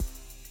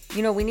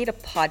You know, we need a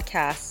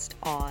podcast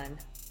on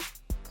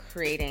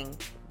creating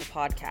the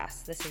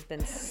podcast. This has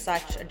been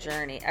such a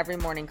journey. Every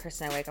morning,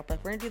 Chris and I wake up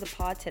like, we're going to do the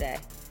pod today.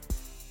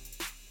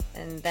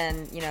 And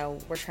then, you know,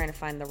 we're trying to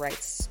find the right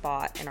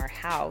spot in our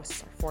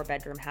house, our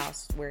 4-bedroom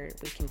house, where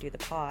we can do the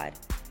pod.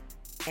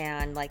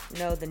 And like,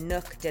 no, the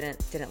nook didn't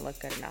look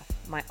good enough.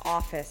 My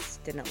office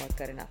didn't look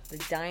good enough. The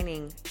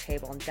dining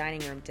table and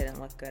dining room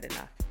didn't look good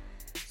enough.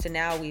 So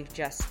now we've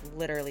just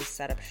literally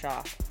set up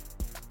shop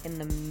in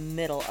the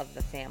middle of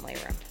the family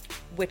room,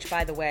 which,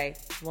 by the way,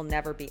 will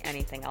never be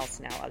anything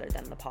else now other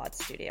than the pod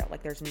studio.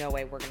 Like, there's no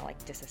way we're going to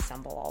like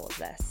disassemble all of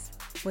this.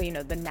 Well, you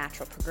know, the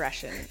natural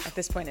progression at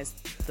this point is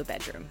the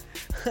bedroom.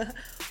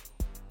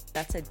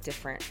 That's a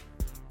different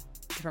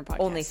podcast.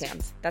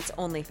 OnlyFans. That's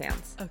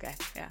OnlyFans. Okay,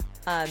 yeah.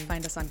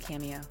 Find us on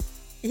Cameo.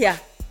 Yeah.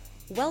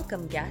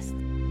 Welcome, guest.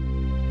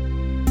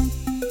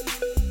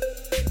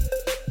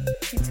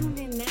 You tuned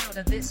in now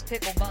to this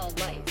pickleball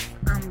life.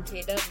 I'm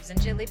K-Dubs and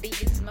Jelly Bee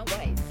is my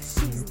wife.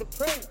 She's the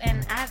pro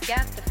and I've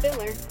got the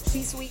filler.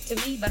 She's sweet to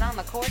me, but on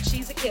the court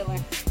she's a killer.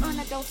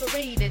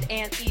 Unadulterated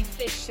and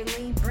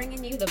efficiently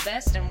bringing you the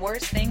best and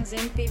worst things in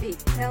PV.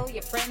 Tell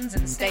your friends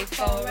and stay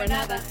for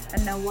another.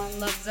 And no one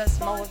loves us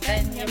more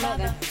than your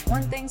mother.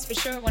 One thing's for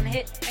sure, one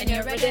hit and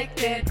you're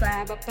addicted.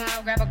 Grab a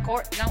pile, grab a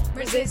court, don't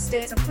resist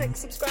it. So click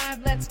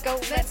subscribe, let's go,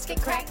 let's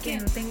get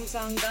cracking. Theme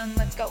song done,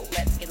 let's go,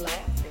 let's get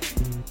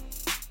laughing.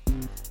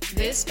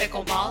 This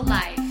pickleball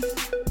life.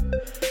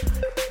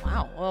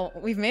 Wow. Well,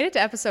 we've made it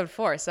to episode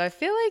 4, so I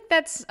feel like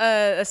that's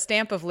a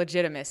stamp of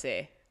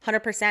legitimacy.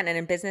 100%. And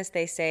in business,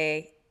 they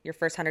say your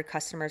first 100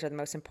 customers are the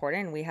most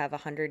important. We have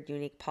 100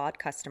 unique pod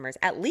customers,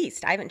 at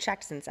least. I haven't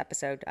checked since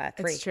episode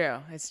 3.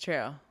 It's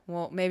true.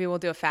 Well, maybe we'll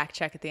do a fact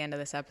check at the end of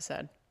this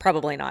episode.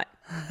 Probably not.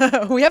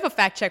 We have a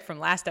fact check from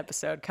last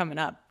episode coming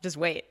up. Just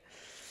wait.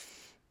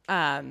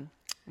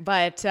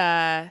 But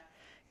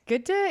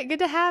good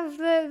to have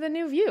the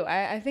new view.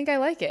 I think I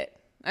like it.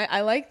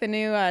 I like the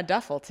new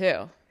duffel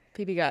too.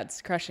 PB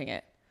God's crushing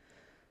it.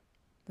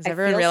 Does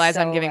everyone realize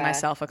I'm giving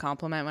myself a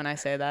compliment when I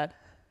say that?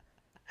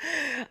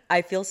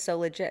 I feel so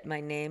legit.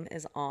 My name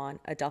is on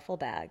a duffel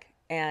bag.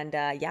 And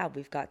yeah,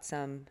 we've got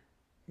some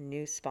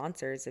new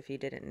sponsors, if you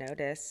didn't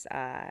notice.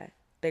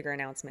 Bigger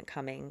announcement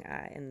coming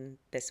in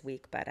this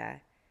week. But yeah.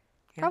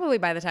 Probably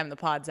by the time the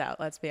pod's out,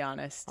 let's be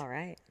honest. All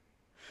right.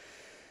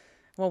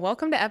 Well,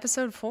 welcome to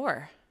episode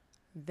 4,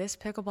 This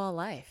Pickleball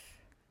Life.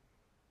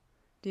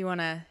 Do you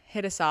want to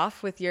hit us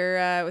off with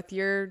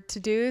your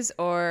to-dos,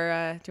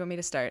 or do you want me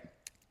to start?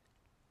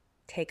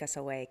 Take us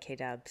away,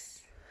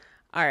 K-Dubs.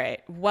 All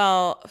right.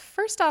 Well,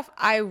 first off,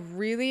 I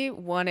really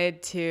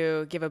wanted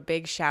to give a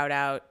big shout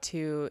out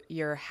to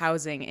your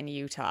housing in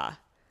Utah.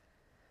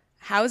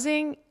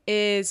 Housing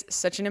is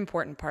such an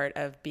important part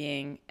of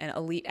being an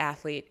elite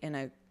athlete in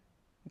a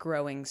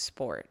growing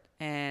sport,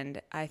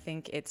 and I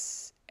think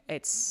it's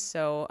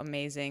so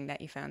amazing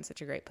that you found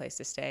such a great place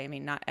to stay. I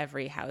mean, not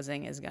every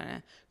housing is going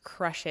to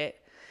crush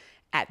it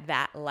at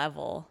that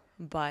level,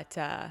 but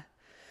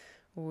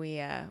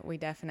we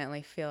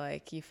definitely feel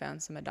like you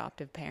found some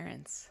adoptive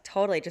parents.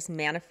 Totally. Just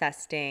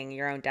manifesting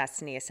your own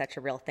destiny is such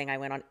a real thing. I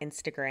went on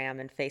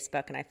Instagram and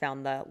Facebook and I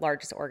found the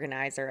largest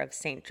organizer of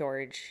St.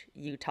 George,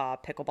 Utah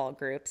pickleball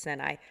groups.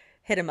 And I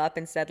hit him up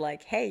and said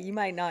like, hey, you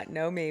might not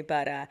know me,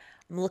 but I'm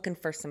looking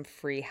for some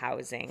free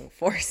housing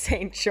for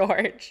St.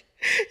 George.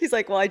 He's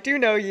like, well, I do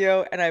know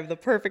you and I have the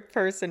perfect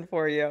person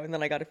for you. And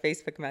then I got a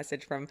Facebook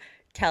message from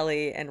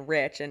Kelly and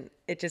Rich, and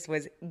it just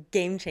was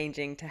game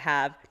changing to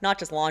have not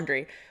just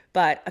laundry,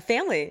 but a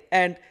family.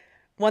 And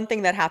one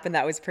thing that happened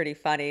that was pretty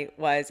funny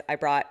was I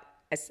brought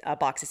a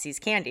box of C's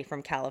candy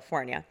from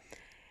California,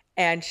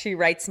 and she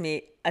writes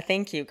me a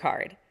thank you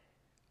card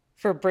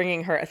for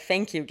bringing her a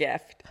thank you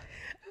gift.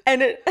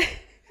 And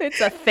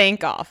it's a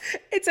thank off.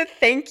 It's a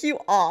thank you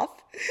off.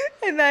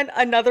 And then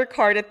another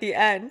card at the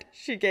end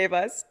she gave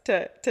us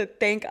to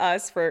thank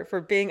us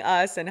for being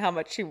us and how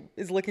much she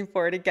is looking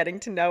forward to getting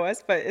to know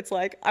us. But it's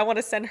like, I want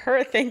to send her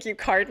a thank you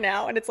card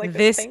now. And it's like,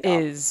 this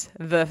is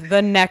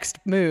the next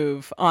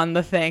move on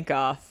the thank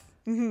off.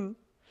 Mm-hmm.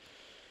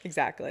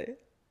 Exactly.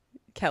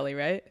 Kelly,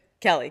 right?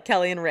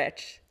 Kelly and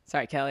Rich.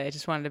 Sorry, Kelly. I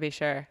just wanted to be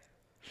sure.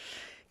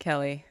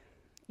 Kelly,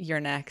 you're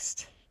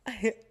next.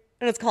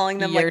 And it's calling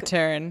them your like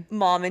turn.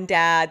 Mom and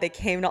Dad. They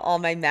came to all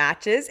my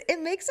matches.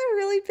 It makes a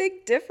really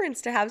big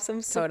difference to have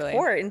some support.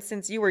 Totally. And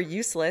since you were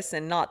useless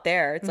and not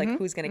there, it's like,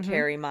 who's going to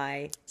carry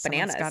my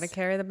bananas? Someone's got to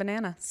carry the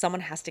banana.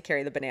 Someone has to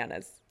carry the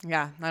bananas.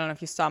 Yeah. I don't know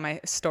if you saw my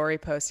story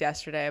post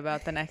yesterday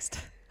about the next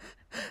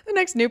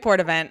Newport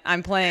event.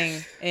 I'm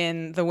playing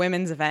in the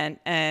women's event,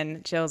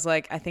 and Jill's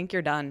like, I think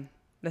you're done.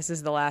 This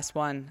is the last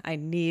one. I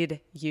need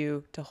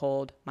you to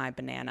hold my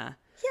banana.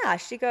 Yeah,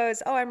 she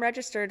goes, oh, I'm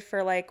registered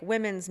for like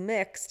women's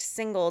mixed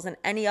singles and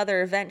any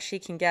other event she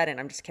can get in.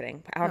 I'm just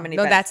kidding. How many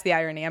events? That's the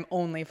irony. I'm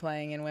only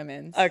playing in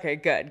women's. Okay,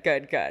 good.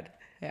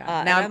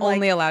 Yeah. Now I'm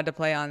only allowed to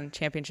play on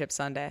Championship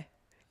Sunday.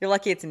 You're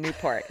lucky it's in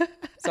Newport.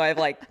 So I have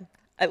like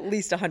at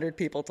least 100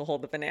 people to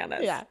hold the bananas.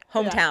 Yeah.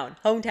 Hometown.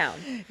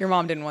 Your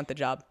mom didn't want the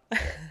job.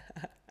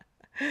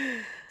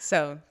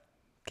 So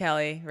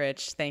Kelly,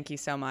 Rich, thank you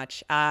so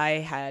much.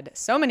 I had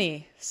so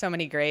many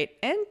great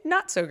and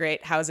not so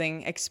great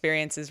housing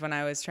experiences when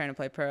I was trying to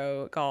play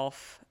pro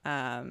golf.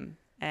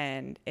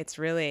 And it's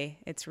really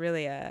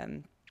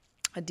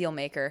a deal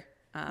maker.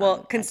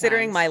 Well, At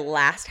considering my times.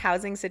 last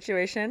housing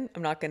situation,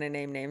 I'm not going to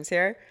name names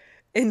here,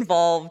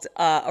 involved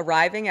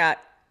arriving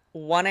at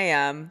 1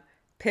 a.m.,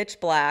 pitch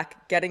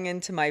black, getting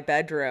into my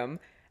bedroom,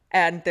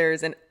 and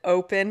there's an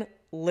open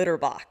litter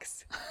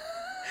box.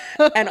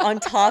 And on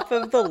top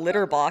of the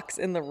litter box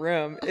in the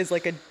room is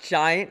like a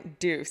giant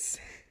deuce.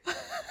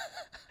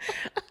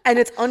 And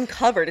it's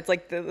uncovered. It's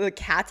like the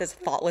cat's as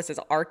thoughtless as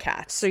our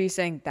cats. So you're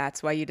saying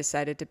that's why you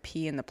decided to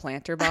pee in the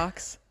planter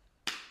box?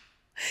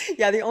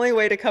 Yeah, the only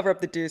way to cover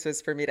up the deuce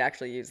was for me to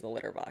actually use the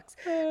litter box.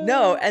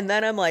 No, and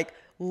then I'm like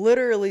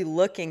literally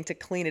looking to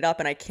clean it up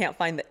and I can't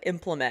find the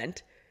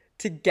implement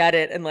to get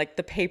it in like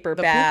the paper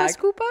bag.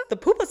 Poopa scoopa? The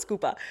poopa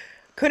scoopa.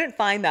 Couldn't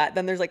find that.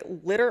 Then there's like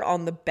litter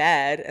on the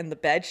bed and the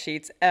bed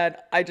sheets. And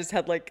I just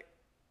had like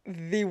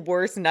the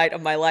worst night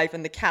of my life.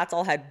 And the cats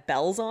all had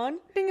bells on.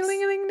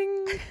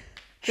 Ding-a-ling-a-ling-ding.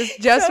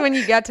 Just when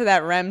you get to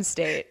that REM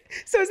state.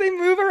 So as they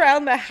move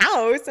around the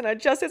house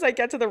and just as I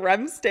get to the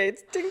REM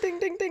states, ding, ding,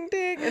 ding, ding,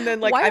 ding. And then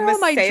like Why I'm are all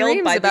my assailed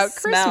dreams by about the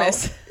smell.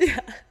 Christmas? Yeah.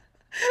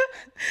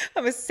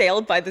 I'm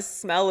assailed by the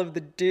smell of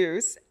the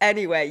deuce.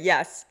 Anyway,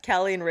 yes,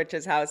 Kelly and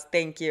Rich's house,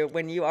 thank you.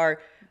 When you are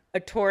a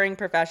touring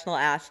professional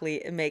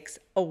athlete, it makes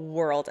a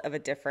world of a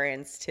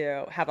difference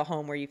to have a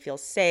home where you feel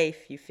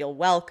safe, you feel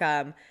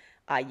welcome,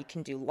 you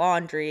can do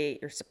laundry,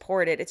 you're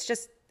supported.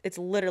 It's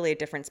literally a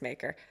difference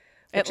maker.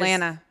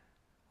 Atlanta,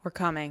 we're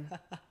coming.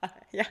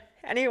 Yeah,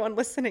 anyone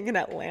listening in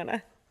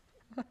Atlanta.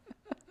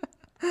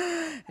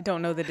 I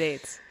don't know the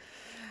dates.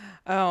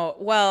 Oh,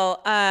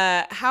 well,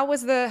 how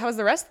was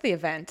the rest of the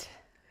event?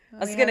 I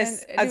was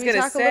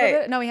gonna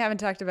say, no, we haven't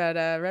talked about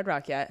Red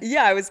Rock yet.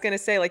 yeah, I was gonna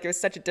say like it was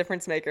such a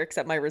difference maker,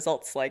 except my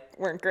results like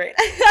weren't great.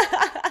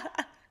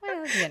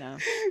 Well, you know.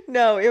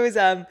 No, it was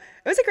a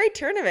great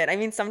tournament. I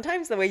mean,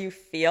 sometimes the way you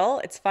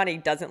feel, it's funny,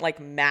 doesn't like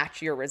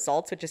match your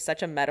results, which is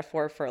such a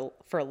metaphor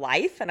for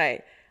life. And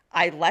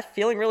I left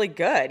feeling really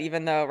good,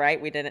 even though,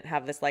 right, we didn't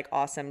have this like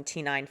awesome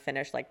T9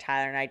 finish like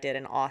Tyler and I did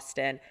in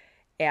Austin.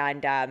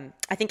 And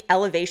I think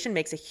elevation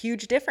makes a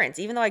huge difference.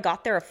 Even though I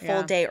got there a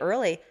full day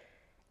early,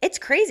 it's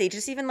crazy.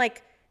 Just even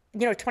like,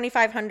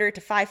 2,500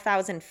 to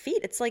 5,000 feet.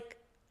 It's like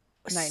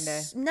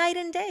night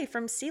and day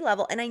from sea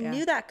level. And I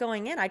knew that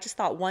going in. I just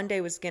thought one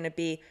day was going to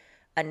be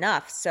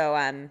enough. So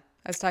I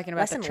was talking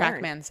about the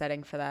TrackMan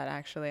setting for that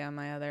actually on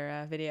my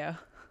other video,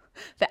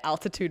 the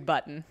altitude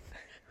button,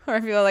 where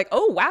I feel like,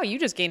 oh, wow, you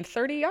just gained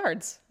 30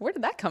 yards. Where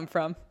did that come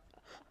from?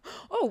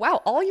 Oh,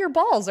 wow, all your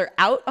balls are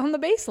out on the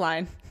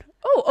baseline.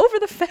 Oh, over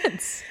the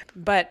fence.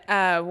 But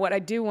what I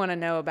do want to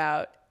know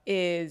about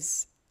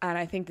is, and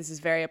I think this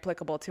is very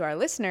applicable to our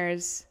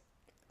listeners,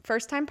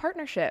 first-time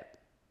partnership.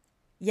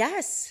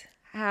 yes.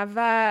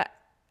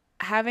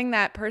 Having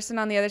that person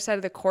on the other side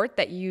of the court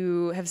that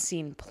you have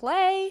seen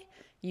play,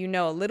 you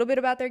know a little bit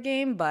about their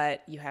game,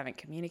 but you haven't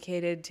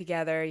communicated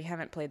together, you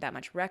haven't played that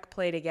much rec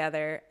play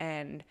together,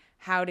 and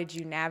how did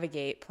you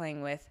navigate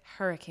playing with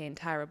Hurricane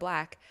Tyra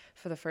Black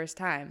for the first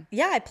time?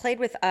 Yeah, I played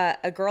with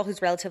a girl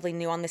who's relatively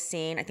new on the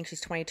scene. I think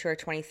she's 22 or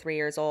 23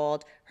 years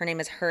old. Her name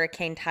is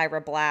Hurricane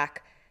Tyra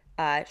Black.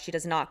 She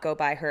does not go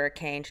by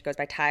Hurricane. She goes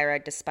by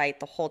Tyra, despite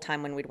the whole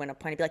time when we'd win a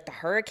point, I'd be like, the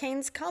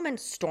hurricane's coming,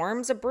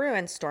 storm's a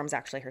brewing. Storm's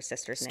actually her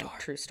sister's name.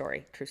 True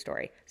story.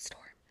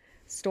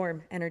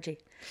 Storm energy.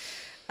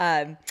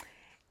 And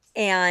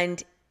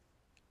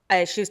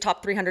she was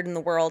top 300 in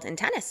the world in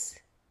tennis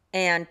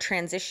and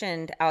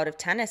transitioned out of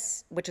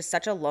tennis, which is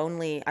such a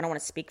lonely, I don't want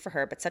to speak for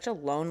her, but such a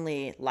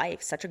lonely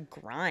life, such a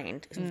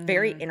grind. It's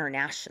very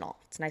international.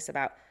 What's nice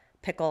about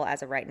Pickle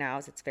as of right now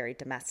is it's very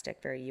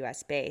domestic, very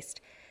US based.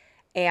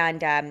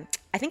 And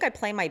I think I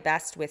play my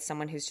best with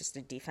someone who's just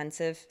a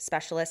defensive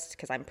specialist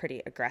because I'm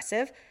pretty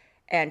aggressive.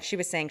 And she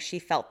was saying she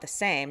felt the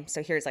same.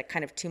 So here's like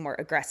kind of two more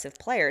aggressive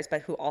players,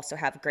 but who also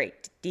have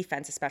great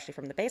defense, especially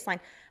from the baseline.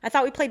 I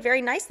thought we played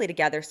very nicely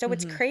together. So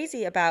what's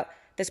crazy about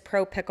this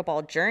pro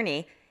pickleball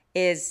journey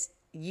is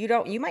you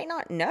might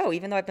not know,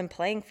 even though I've been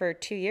playing for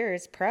 2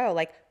 years pro,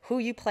 like who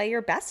you play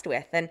your best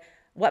with and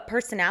what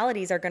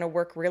personalities are going to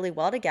work really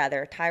well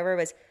together. Tyra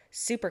was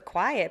super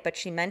quiet, but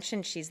she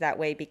mentioned she's that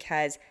way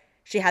because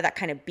she had that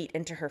kind of beat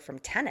into her from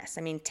tennis.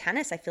 I mean,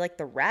 tennis, I feel like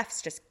the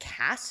refs just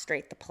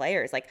castrate the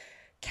players, like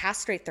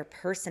castrate their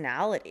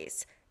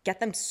personalities, get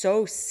them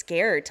so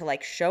scared to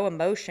like show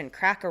emotion,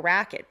 crack a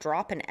racket,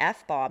 drop an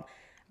F-bomb.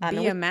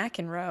 Be a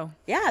McEnroe.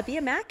 Yeah, be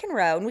a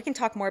McEnroe. And we can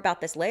talk more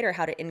about this later,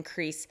 how to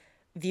increase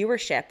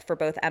viewership for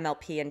both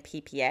MLP and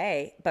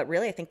PPA. But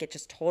really, I think it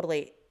just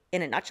totally,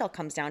 in a nutshell,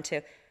 comes down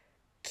to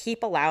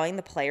keep allowing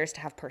the players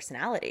to have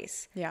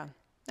personalities. Yeah.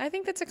 I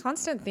think that's a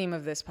constant theme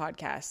of this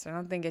podcast. I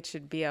don't think it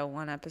should be a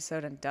one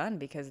episode and done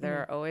because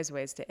there are always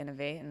ways to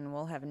innovate and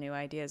we'll have new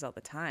ideas all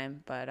the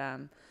time. But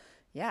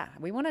yeah,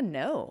 we want to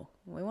know.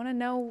 We want to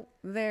know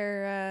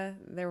their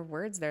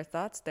words, their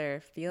thoughts, their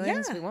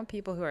feelings. Yeah. We want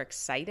people who are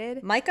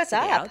excited. Mic us to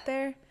be up. out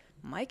there.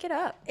 mic it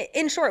up.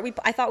 In short,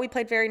 I thought we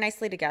played very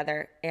nicely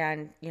together,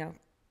 and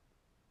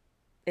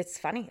it's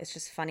funny. It's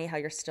just funny how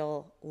you're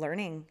still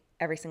learning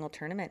every single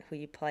tournament who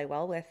you play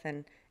well with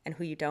and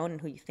who you don't,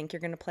 and who you think you're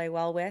going to play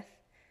well with.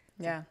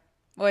 Yeah.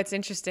 Well, it's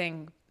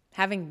interesting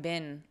having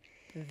been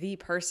the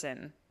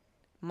person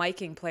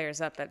miking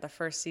players up at the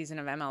first season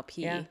of MLP.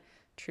 Yeah.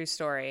 True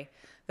story.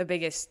 The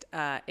biggest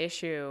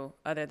issue,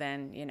 other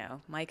than,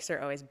 mics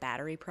are always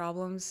battery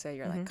problems. So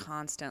you're like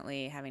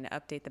constantly having to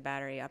update the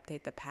battery,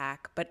 update the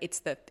pack. But it's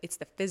the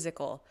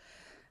physical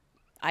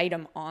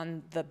item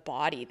on the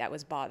body that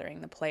was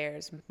bothering the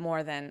players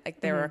more than,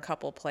 like, there were a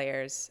couple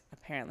players,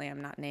 apparently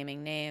I'm not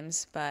naming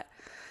names, but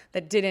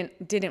that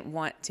didn't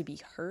want to be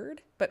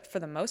heard. But for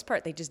the most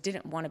part, they just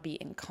didn't want to be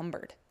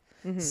encumbered.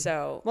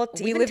 So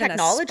we even live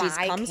technology's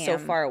in a come so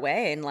far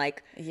away in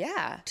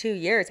 2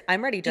 years.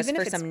 I'm ready just Even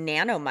for if some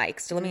nano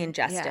mics to let me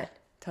ingest Yeah, it.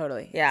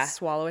 totally. Yeah.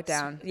 Swallow it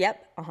down.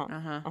 Yep.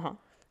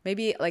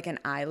 Maybe like an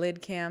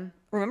eyelid cam.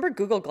 Remember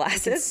Google You can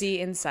Glasses? see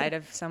inside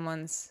of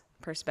someone's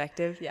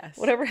perspective. Yes.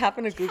 Whatever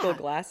happened to Google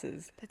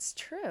Glasses? That's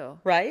true.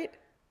 Right?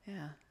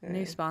 Yeah.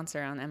 New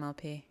sponsor on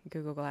MLP,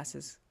 Google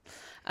Glasses.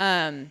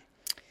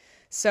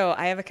 So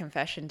I have a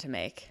confession to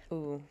make.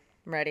 Ooh,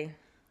 I'm ready.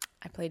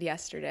 I played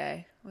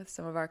yesterday with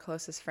some of our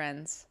closest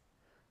friends,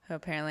 who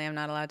apparently I'm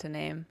not allowed to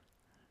name.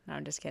 No,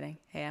 I'm just kidding.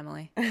 Hey,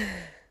 Emily.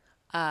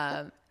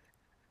 And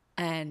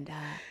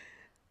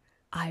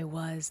I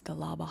was the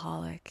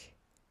lobaholic.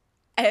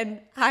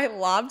 And I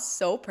lobbed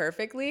so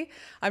perfectly.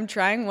 I'm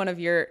trying one of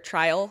your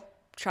trial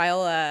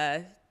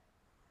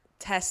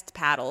test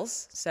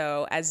paddles.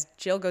 So as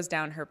Jill goes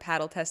down her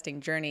paddle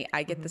testing journey,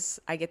 I get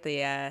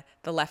the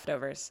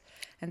leftovers.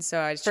 And so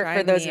I was trying.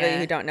 For those of you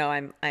who don't know,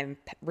 I'm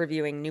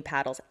reviewing new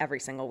paddles every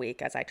single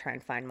week as I try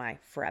and find my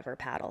forever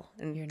paddle.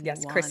 And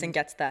yes, Kristen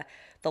gets the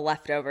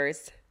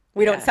leftovers.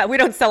 We don't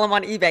sell them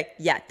on eBay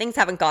yet. Things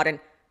haven't gotten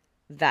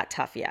that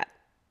tough yet.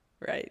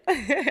 Right.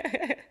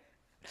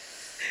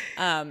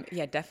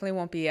 Yeah, definitely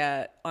won't be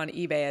on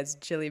eBay as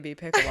Jilly B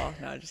Pickleball.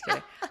 No, just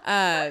kidding.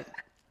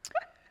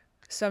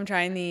 So I'm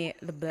trying the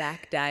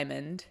Black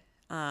Diamond.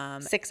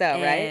 6-0,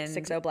 right?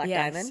 6-0 Black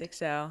Diamond.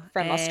 6-0.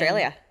 From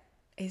Australia.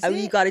 Is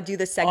You got to do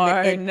the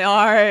segment. Oh,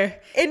 no.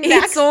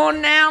 It's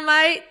on now,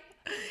 mate.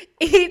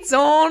 It's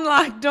on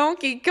like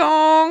Donkey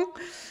Kong.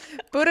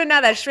 Put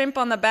another shrimp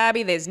on the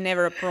barbie. There's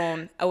never a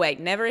prawn. Oh, wait.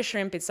 Never a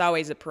shrimp. It's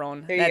always a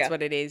prawn. That's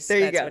what it is.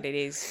 That's what it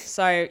is.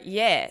 So,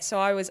 yeah. So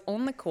I was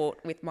on the court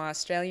with my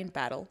Australian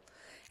paddle,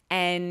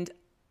 and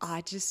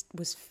I just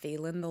was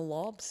feeling the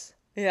lobs.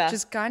 Yeah. Which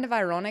is kind of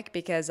ironic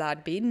because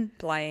I'd been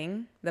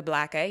playing the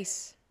Black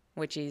Ace,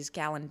 which is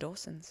Callan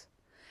Dawson's.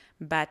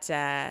 But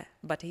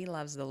he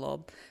loves the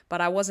lob. But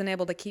I wasn't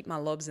able to keep my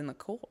lobs in the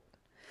court.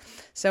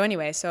 So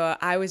anyway,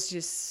 I was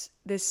just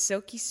this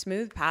silky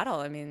smooth paddle.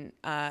 I mean,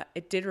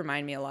 it did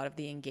remind me a lot of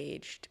the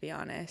Engage, to be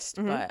honest,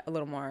 but a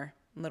little more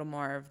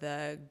of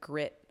the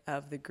grit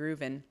of the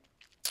grooving.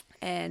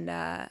 And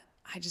I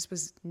just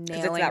was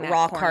nailing it's that that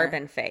raw corner.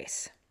 carbon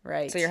face.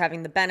 Right. So you're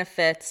having the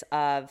benefits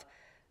of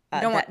you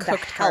don't want the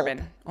cooked help.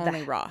 carbon,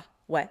 only raw.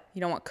 What?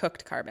 You don't want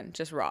cooked carbon,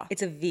 just raw.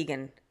 It's a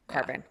vegan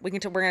carbon. We're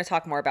going to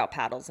talk more about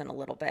paddles in a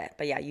little bit.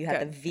 But yeah, you have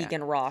the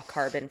vegan raw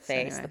carbon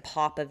face, the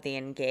pop of the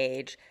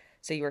Engage.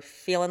 So you were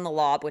feeling the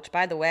lob, which,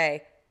 by the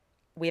way,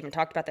 we haven't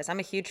talked about this. I'm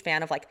a huge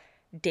fan of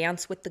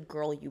dance with the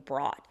girl you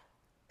brought.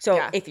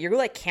 So if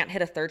you're can't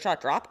hit a third shot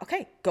drop,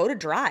 okay, go to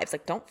drives.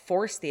 Don't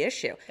force the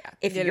issue. Yeah.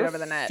 If Get you're it over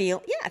the net.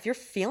 if you're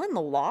feeling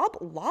the lob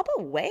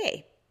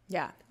away.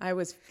 Yeah, I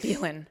was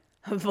feeling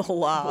the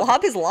lob.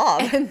 Lob is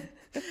lob. And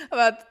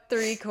about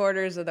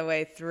 3/4 of the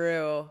way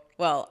through,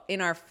 well, in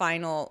our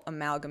final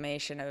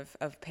amalgamation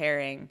of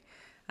pairing,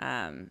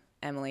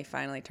 Emily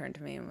finally turned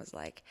to me and was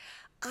like,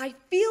 I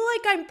feel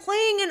like I'm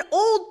playing an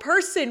old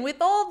person with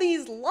all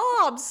these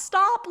lobs.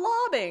 Stop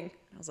lobbing.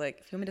 I was like,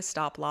 if you want me to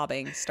stop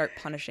lobbing, start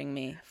punishing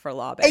me for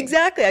lobbing.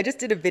 Exactly. I just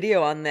did a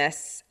video on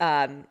this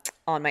on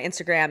my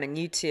Instagram and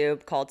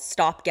YouTube called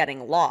Stop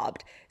Getting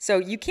Lobbed. So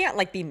you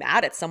can't be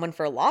mad at someone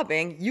for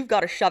lobbing. You've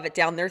got to shove it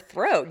down their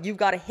throat. You've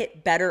got to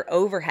hit better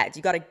overheads.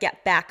 You got to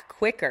get back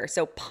quicker.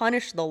 So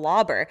punish the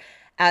lobber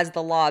as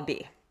the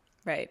lobby.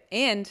 Right.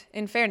 And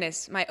in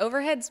fairness, my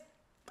overheads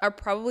are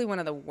probably one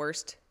of the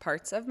worst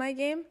parts of my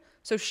game.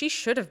 So she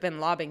should have been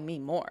lobbing me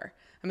more.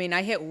 I mean,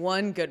 I hit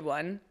one good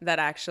one that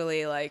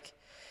actually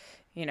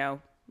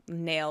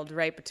nailed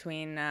right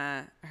between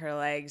her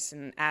legs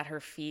and at her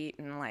feet,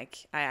 and I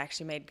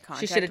actually made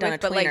contact. She should have done a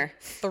tweener.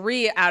 But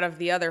 3 out of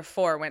the other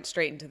 4 went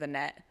straight into the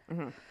net.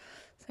 Mm-hmm.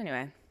 So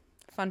anyway,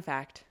 fun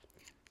fact.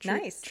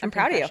 Nice. True I'm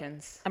proud of you.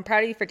 confessions. I'm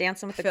proud of you for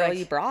dancing with the girl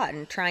you brought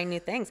and trying new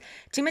things.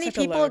 Too many Such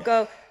a people load.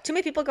 go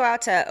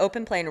out to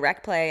open play and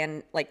rec play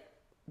and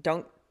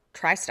don't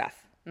try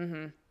stuff.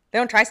 Mm-hmm. They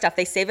don't try stuff.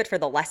 They save it for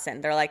the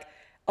lesson. They're like,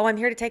 oh, I'm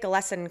here to take a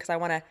lesson because I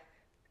want to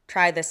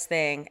try this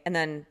thing. And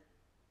then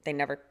they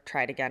never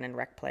try it again in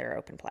rec play or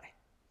open play.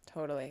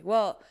 Totally.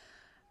 Well,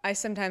 I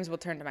sometimes will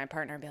turn to my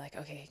partner and be like,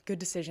 okay, good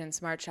decision,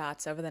 smart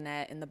shots over the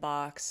net, in the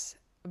box.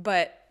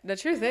 But the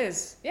truth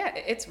is, yeah,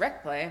 it's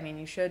rec play. I mean,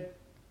 you should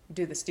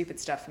do the stupid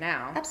stuff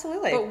now.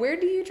 Absolutely. But where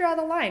do you draw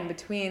the line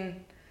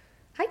between...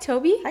 Hi,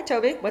 Toby. Hi,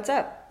 Toby. What's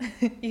up?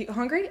 You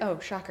hungry? Oh,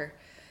 shocker.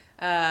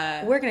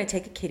 We're going to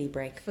take a kitty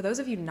break. For those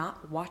of you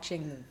not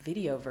watching the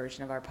video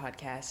version of our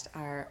podcast,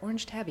 our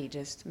orange tabby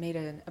just made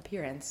an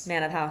appearance.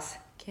 Man of the house.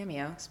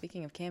 Cameo.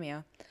 Speaking of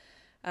cameo.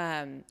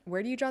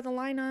 Where do you draw the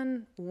line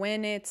on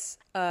when it's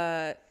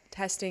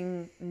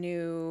testing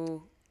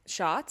new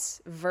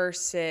shots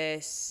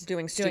versus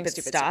doing stupid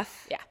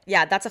stuff? Yeah.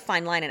 Yeah, that's a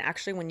fine line. And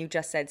actually, when you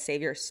just said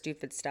save your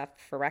stupid stuff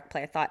for rec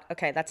play, I thought,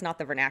 okay, that's not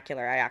the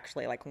vernacular I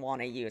actually like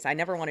want to use. I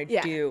never want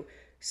to do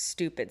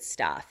stupid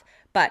stuff,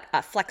 but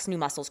flex new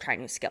muscles, try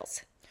new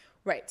skills.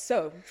 Right.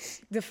 So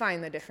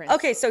define the difference.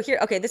 Okay, so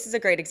this is a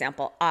great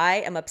example. I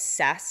am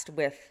obsessed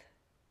with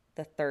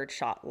the third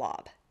shot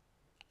lob.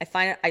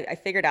 I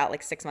figured out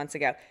like 6 months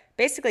ago,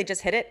 basically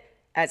just hit it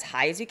as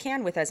high as you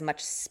can with as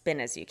much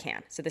spin as you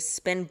can. So the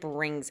spin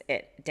brings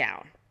it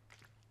down.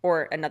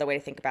 Or another way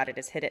to think about it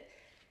is hit it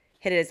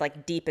as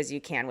like deep as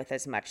you can with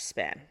as much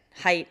spin.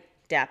 Height,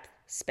 depth,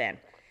 spin.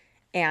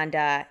 And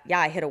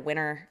I hit a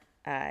winner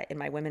in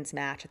my women's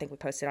match. I think we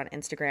posted on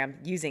Instagram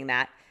using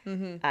that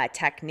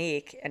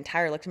technique. And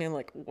Tyra looked at me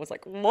and was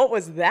like, what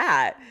was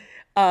that?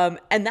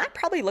 And that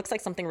probably looks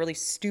like something really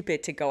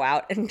stupid to go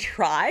out and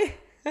try.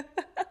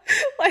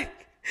 Like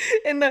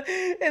in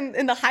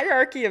the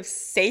hierarchy of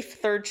safe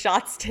third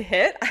shots to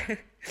hit,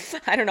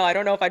 I don't know. I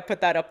don't know if I'd put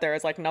that up there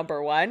as like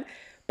number one.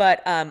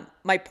 But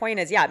my point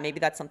is, maybe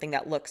that's something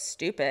that looks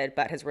stupid,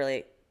 but I've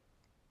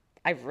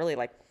really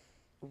like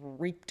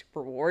reaped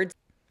rewards.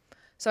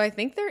 So I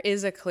think there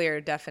is a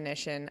clear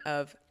definition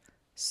of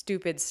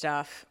stupid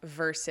stuff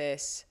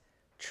versus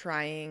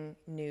trying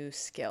new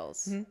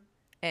skills. Mm-hmm.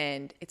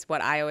 And it's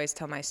what I always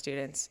tell my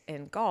students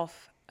in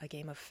golf, a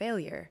game of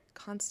failure,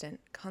 constant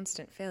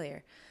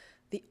failure.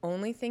 The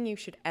only thing you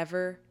should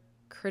ever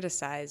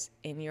criticize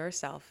in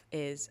yourself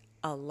is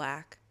a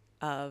lack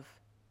of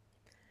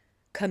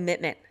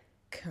commitment.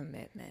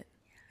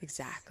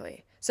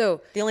 Exactly.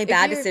 So the only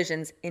bad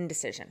decision's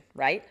indecision,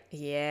 right?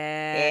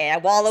 Yeah.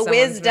 Wall of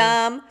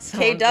wisdom.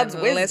 K-Dub's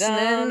wisdom.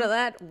 Listening to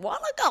that wall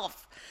of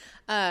golf.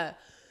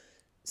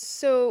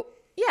 So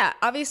yeah,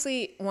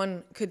 obviously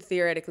one could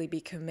theoretically be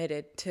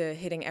committed to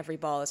hitting every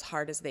ball as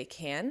hard as they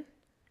can.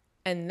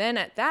 And then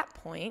at that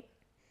point,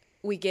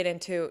 we get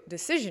into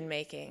decision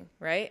making,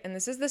 right? And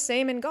this is the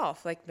same in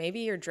golf. Like maybe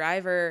your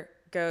driver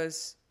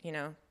goes,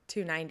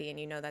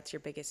 290 and that's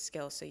your biggest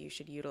skill. So you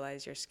should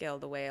utilize your skill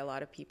the way a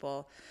lot of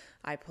people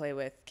I play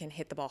with can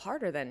hit the ball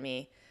harder than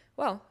me.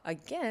 Well,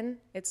 again,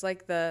 it's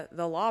like the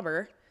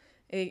lobber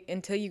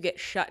until you get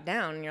shut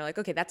down and you're like,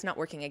 okay, that's not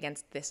working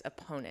against this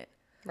opponent.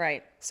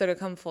 Right. So to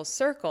come full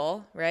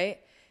circle, right?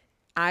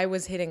 I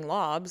was hitting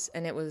lobs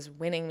and it was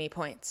winning me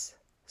points.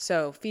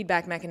 So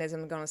feedback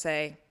mechanism is going to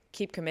say,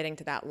 keep committing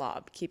to that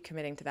lob. Keep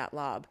committing to that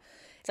lob.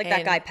 It's like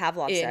that guy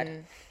Pavlov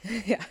said.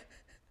 Yeah.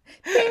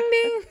 Ding,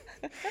 ding.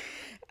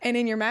 And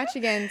in your match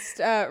against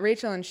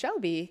Rachel and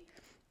Shelby,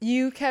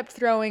 you kept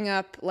throwing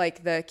up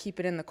like the keep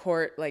it in the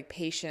court, like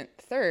patient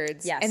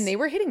thirds. Yes. And they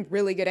were hitting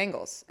really good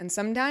angles. And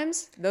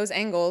sometimes those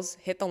angles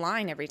hit the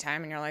line every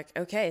time. And you're like,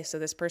 okay, so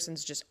this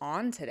person's just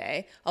on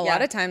today. A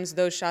lot of times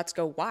those shots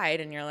go wide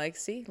and you're like,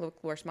 see,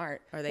 look, we're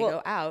smart. Or they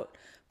go out.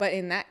 But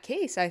in that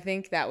case, I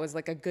think that was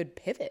like a good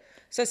pivot.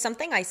 So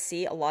something I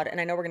see a lot, and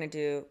I know we're going to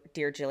do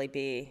Dear Jilly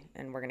B,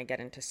 and we're going to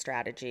get into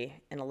strategy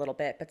in a little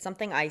bit, but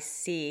something I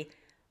see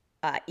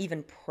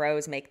even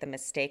pros make the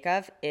mistake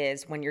of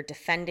is when you're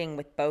defending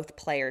with both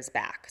players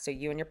back. So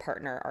you and your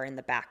partner are in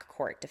the back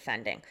court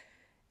defending,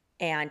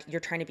 and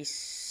you're trying to be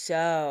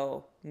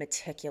so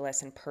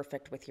meticulous and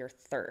perfect with your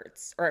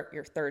thirds,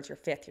 your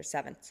fifth, your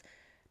sevenths.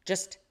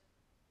 Just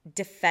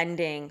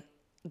defending,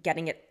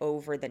 getting it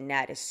over the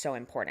net is so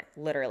important.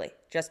 Literally,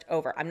 just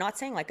over. I'm not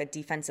saying like a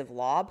defensive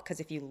lob, because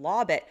if you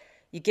lob it,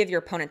 you give your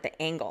opponent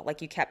the angle. Like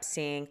you kept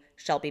seeing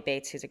Shelby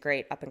Bates, who's a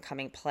great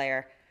up-and-coming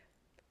player,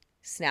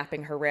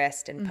 snapping her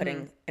wrist and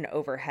putting an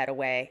overhead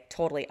away,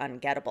 totally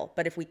ungettable.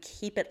 But if we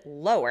keep it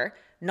lower,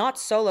 not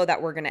so low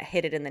that we're going to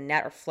hit it in the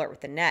net or flirt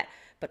with the net,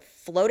 but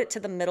float it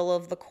to the middle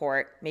of the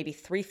court, maybe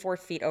 3-4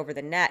 feet over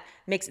the net,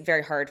 makes it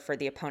very hard for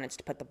the opponents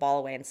to put the ball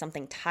away. And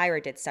something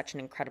Tyra did such an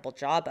incredible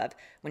job of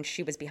when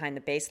she was behind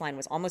the baseline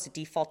was almost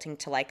defaulting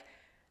to like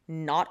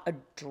not a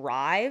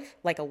drive,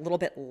 like a little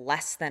bit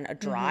less than a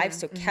drive.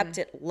 So kept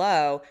it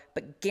low,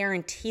 but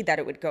guaranteed that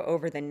it would go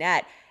over the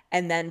net.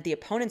 And then the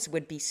opponents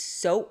would be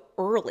so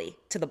early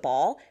to the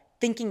ball,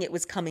 thinking it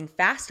was coming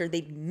faster,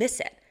 they'd miss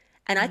it.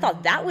 And I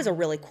thought that was a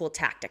really cool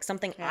tactic,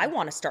 something I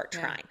want to start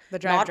trying. The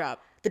drive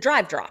drop. The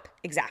drive drop,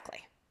 exactly.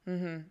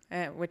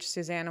 Which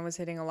Susanna was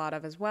hitting a lot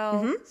of as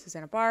well.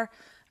 Susanna Barr.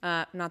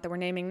 Not that we're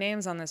naming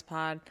names on this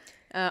pod.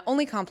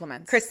 Only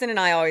compliments. Kristen and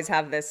I always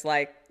have this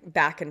like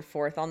back and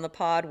forth on the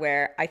pod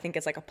where I think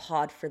it's like a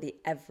pod for the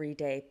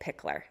everyday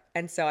pickler.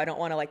 And so I don't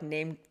want to like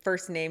name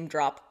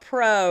drop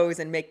pros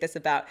and make this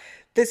about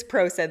this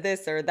pro said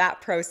this or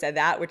that pro said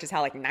that, which is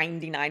how like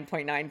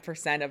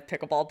 99.9% of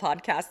pickleball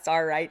podcasts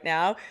are right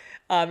now.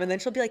 And then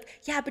she'll be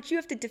like, yeah, but you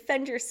have to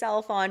defend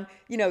yourself on,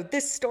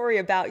 this story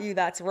about you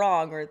that's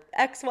wrong, or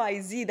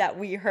XYZ that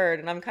we heard.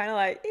 And I'm kind of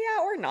like,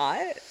 yeah, or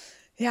not.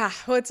 Yeah,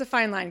 well, it's a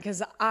fine line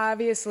because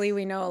obviously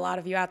we know a lot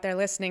of you out there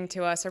listening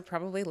to us are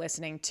probably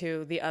listening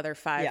to the other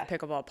 5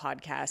 pickleball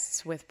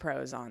podcasts with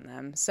pros on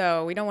them.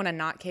 So we don't want to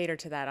not cater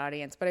to that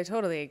audience, but I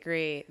totally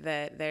agree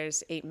that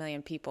there's 8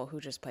 million people who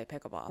just play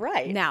pickleball.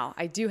 Right. Now,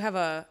 I do have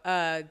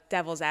a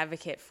devil's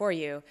advocate for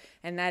you,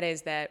 and that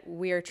is that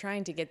we are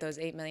trying to get those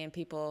 8 million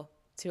people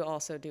to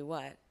also do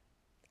what?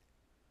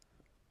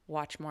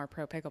 Watch more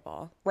pro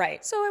pickleball.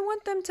 Right. So I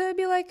want them to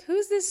be like,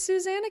 who's this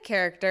Susanna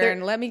character?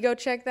 And let me go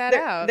check that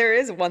out. There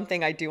is one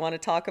thing I do want to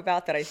talk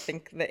about that I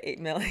think the 8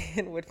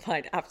 million would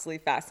find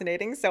absolutely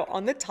fascinating. So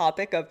on the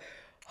topic of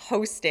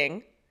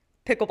hosting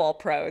pickleball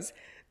pros,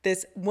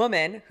 this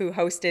woman who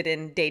hosted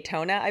in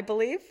Daytona, I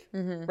believe,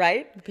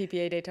 right? The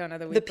PPA Daytona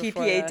the week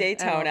before PPA the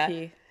Daytona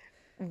MLP.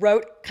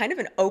 wrote kind of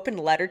an open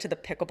letter to the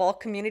pickleball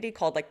community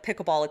called like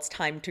Pickleball, It's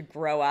Time to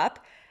Grow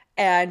Up.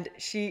 And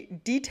she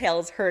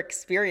details her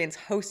experience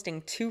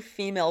hosting 2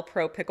 female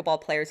pro pickleball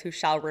players who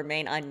shall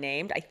remain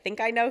unnamed. I think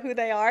I know who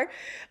they are.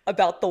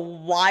 About the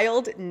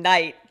wild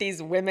night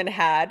these women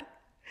had.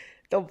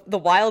 The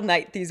wild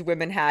night these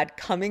women had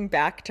coming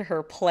back to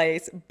her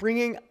place,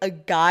 bringing a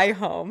guy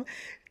home.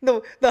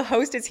 The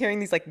host is hearing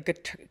these like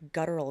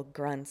guttural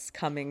grunts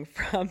coming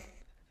from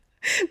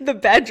the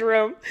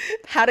bedroom,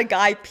 had a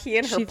guy pee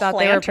in her She thought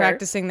planter. they were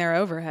practicing their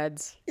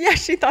overheads. Yeah,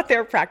 she thought they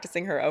were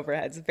practicing her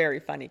overheads. Very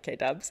funny,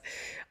 K-dubs.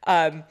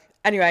 Anyway,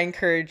 I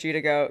encourage you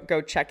to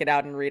go check it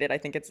out and read it. I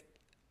think it's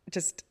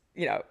just,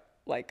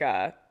 like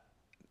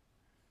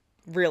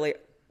really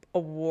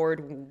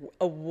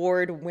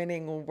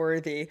award-winning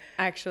worthy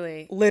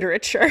Actually,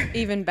 literature.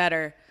 even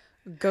better,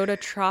 go to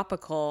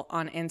Tropical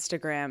on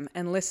Instagram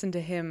and listen to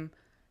him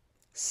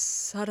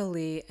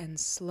subtly and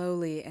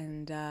slowly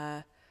and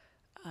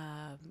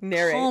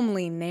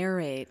calmly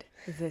narrate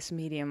this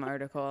Medium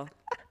article.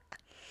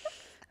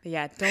 But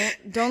yeah,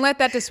 don't let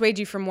that dissuade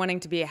you from wanting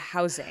to be a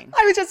housing.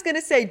 I was just going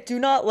to say, do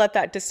not let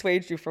that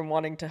dissuade you from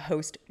wanting to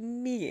host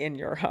me in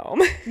your home.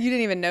 You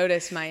didn't even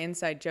notice my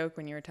inside joke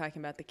when you were talking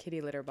about the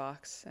kitty litter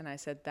box, and I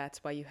said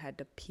that's why you had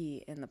to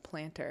pee in the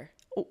planter.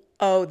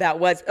 Oh, that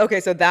was okay.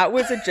 So that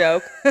was a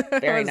joke.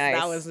 Very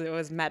nice. It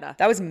was meta.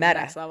 That was meta.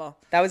 Next level.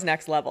 That was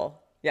next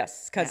level.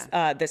 Yes, because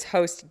this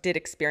host did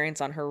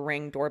experience on her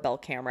Ring doorbell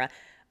camera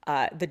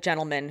the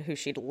gentleman who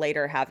she'd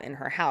later have in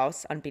her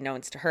house,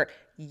 unbeknownst to her,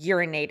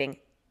 urinating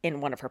in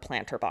one of her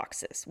planter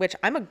boxes, which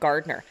I'm a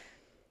gardener.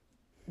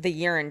 The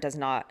urine does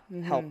not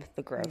help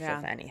the growth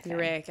of anything.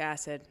 Uric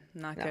acid,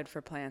 not good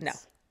for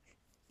plants.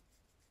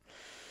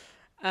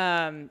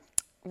 No.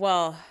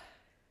 Well,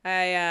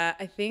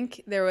 I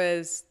think there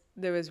was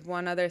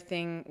one other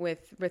thing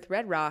with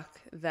Red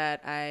Rock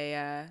that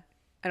I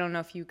don't know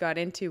if you got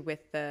into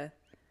with the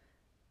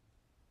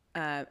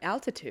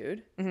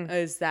altitude,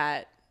 is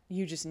that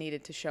you just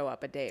needed to show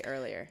up a day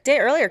earlier.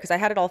 Because I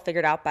had it all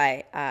figured out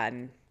by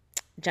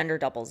gender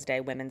doubles day,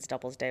 women's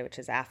doubles day, which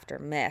is after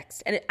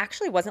mixed. And it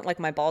actually wasn't like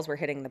my balls were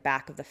hitting the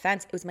back of the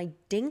fence. It was my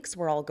dinks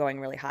were all going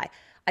really high.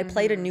 I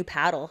played a new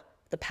paddle.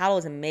 The paddle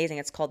is amazing.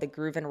 It's called the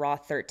Groove and Raw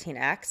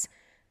 13X.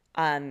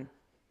 I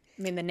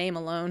mean, the name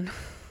alone.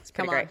 It's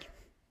pretty great.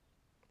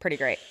 Pretty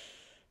great.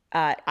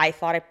 I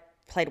thought I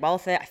played well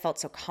with it. I felt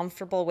so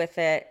comfortable with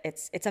it.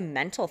 It's a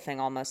mental thing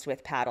almost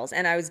with paddles.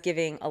 And I was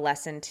giving a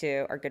lesson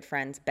to our good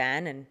friends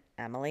Ben and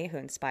Emily, who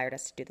inspired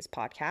us to do this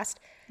podcast.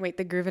 Wait,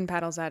 the Groove and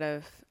Paddle's out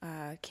of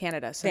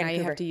Canada, so Vancouver. Now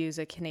you have to use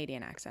a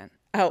Canadian accent.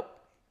 Oh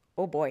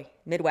boy.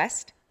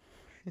 Midwest?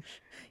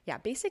 Yeah,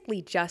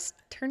 basically just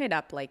turn it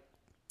up like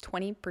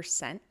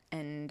 20%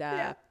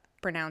 and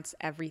pronounce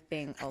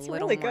everything a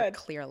little really more good.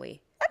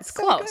 clearly. That's It's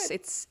so close.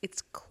 good.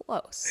 It's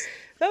close.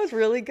 That was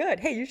really good.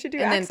 Hey, you should do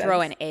And accents. then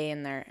throw an A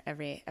in there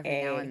every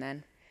now and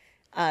then.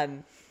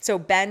 So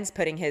Ben's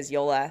putting his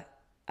Yola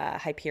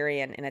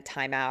Hyperion in a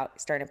timeout,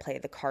 starting to play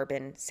the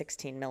Carbon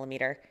 16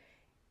 millimeter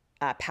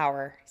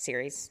power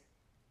series.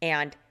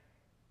 And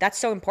that's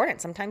so important.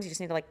 Sometimes you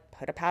just need to like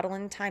put a paddle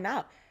in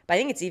timeout. But I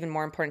think it's even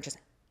more important just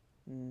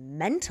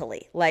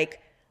mentally, like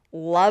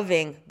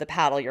loving the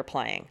paddle you're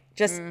playing.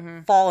 Just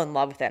fall in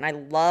love with it. And I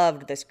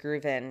loved this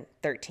Grooven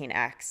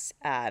 13X.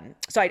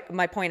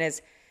 My point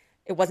is,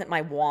 it wasn't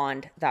my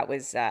wand that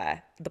was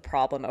the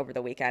problem over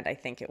the weekend. I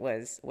think it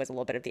was a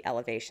little bit of the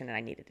elevation, and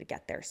I needed to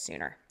get there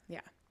sooner.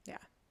 Yeah.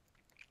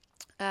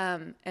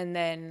 And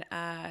then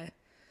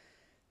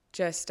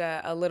just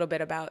a little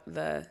bit about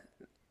the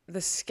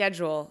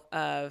schedule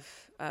of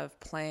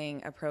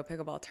playing a pro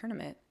pickleball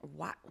tournament.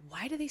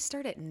 Why do they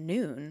start at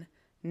noon,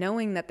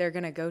 knowing that they're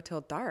going to go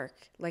till dark?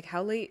 Like,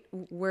 how late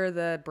were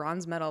the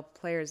bronze medal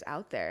players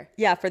out there?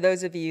 Yeah, for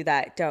those of you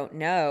that don't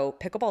know,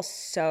 pickleball's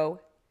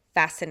so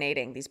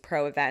fascinating, these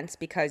pro events,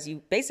 because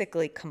you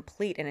basically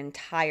complete an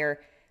entire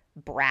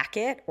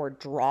bracket or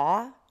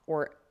draw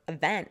or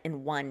event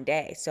in one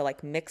day. So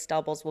like mixed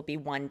doubles will be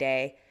one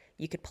day.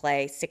 You could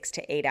play 6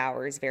 to 8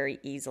 hours very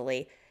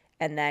easily.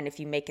 And then if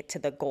you make it to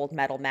the gold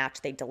medal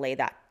match, they delay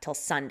that till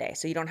Sunday.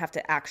 So you don't have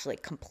to actually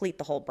complete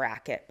the whole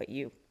bracket, but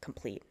you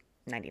complete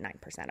 99%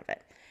 of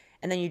it.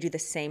 And then you do the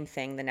same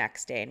thing the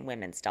next day in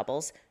women's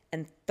doubles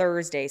and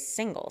Thursday's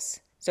singles.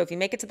 So if you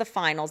make it to the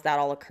finals, that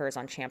all occurs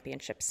on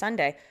Championship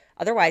Sunday.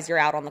 Otherwise, you're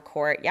out on the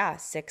court,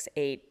 6,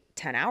 8,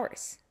 10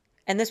 hours.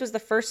 And this was the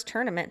first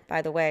tournament,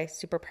 by the way,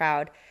 super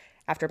proud,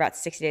 after about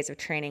 60 days of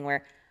training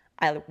where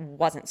I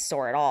wasn't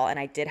sore at all. And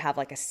I did have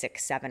like a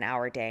 6, 7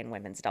 hour day in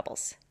women's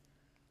doubles.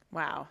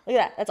 Wow. Look at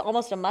that. That's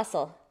almost a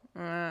muscle.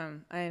 I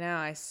know.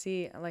 I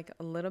see like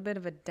a little bit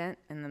of a dent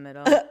in the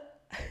middle.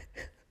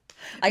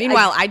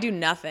 Meanwhile, I do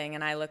nothing,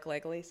 and I look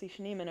like Lacey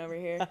Schneeman over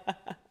here.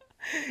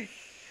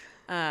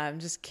 I'm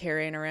just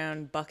carrying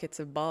around buckets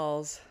of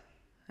balls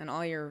and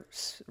all your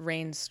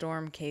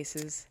rainstorm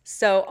cases.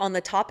 So on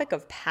the topic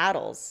of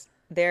paddles,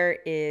 there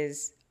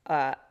is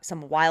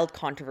some wild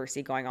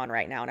controversy going on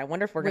right now. And I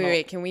wonder if we're going to...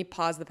 Wait, can we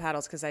pause the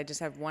paddles? Because I just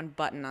have one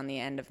button on the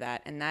end of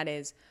that. And that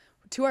is,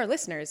 to our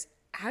listeners,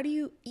 how do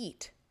you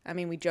eat? I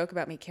mean, we joke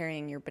about me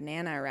carrying your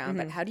banana around,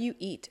 but how do you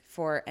eat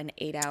for an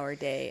 8-hour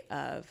day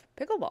of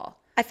pickleball?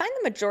 I find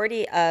the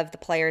majority of the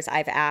players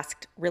I've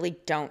asked really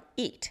don't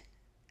eat.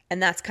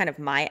 And that's kind of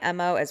my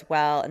MO as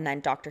well. And then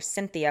Dr.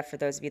 Cynthia, for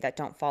those of you that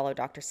don't follow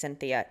Dr.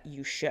 Cynthia,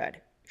 you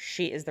should.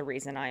 She is the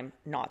reason I'm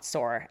not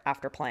sore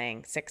after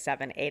playing 6,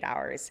 7, 8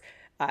 hours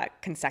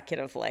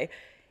consecutively.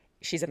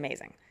 She's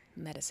amazing.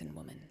 Medicine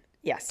woman.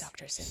 Yes.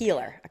 Dr. Cynthia.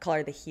 Healer. I call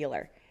her the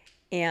healer.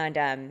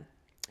 And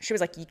she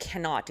was like, you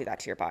cannot do that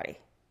to your body.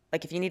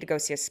 Like if you need to go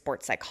see a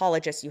sports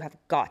psychologist, you have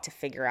got to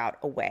figure out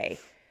a way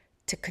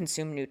to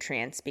consume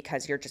nutrients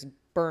because you're just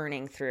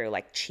burning through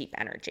like cheap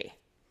energy.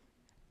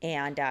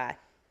 And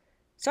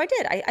so I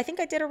did. I think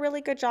I did a really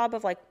good job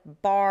of like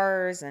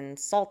bars and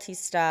salty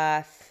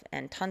stuff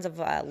and tons of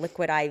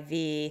liquid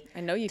IV.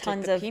 I know you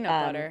tons took the of peanut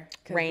butter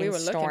because we were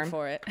looking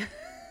for it.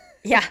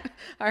 Yeah.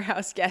 Our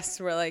house guests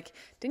were like,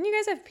 didn't you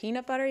guys have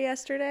peanut butter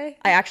yesterday?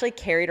 I actually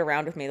carried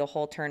around with me the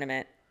whole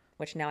tournament,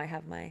 which now I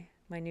have my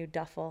new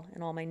duffel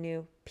and all my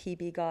new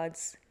PB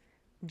Gods,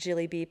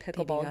 Jilly Bee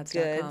pickleball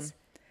goods.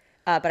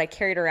 But I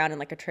carried around in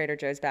like a Trader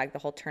Joe's bag the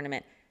whole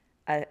tournament,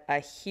 a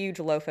huge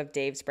loaf of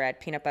Dave's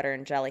bread, peanut butter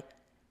and jelly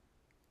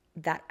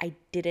that I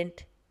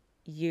didn't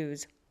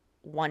use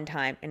one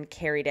time and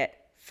carried it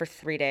for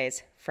 3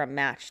 days from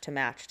match to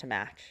match to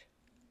match.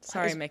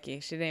 Sorry, Mickey.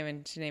 She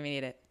didn't even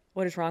eat it.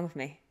 What is wrong with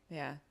me?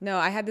 Yeah. No,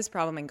 I had this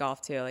problem in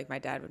golf too. Like my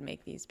dad would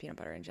make these peanut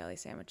butter and jelly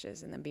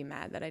sandwiches and then be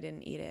mad that I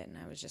didn't eat it. And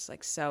I was just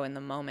like so in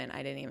the moment,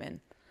 I didn't even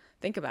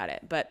think about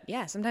it. But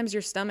yeah, sometimes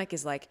your stomach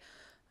is like,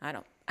 I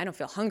don't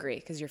feel hungry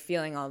because you're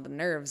feeling all the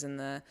nerves and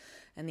the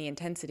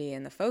intensity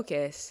and the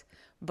focus,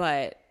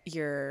 but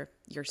your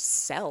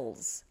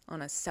cells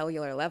on a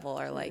cellular level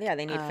are like, yeah,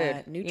 they need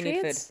food.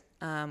 Nutrients.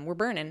 You need food. We're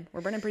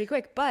burning pretty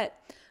quick, but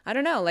I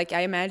don't know. Like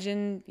I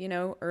imagine,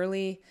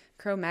 early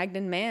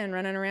Cro-Magnon man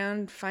running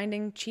around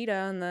finding cheetah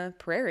on the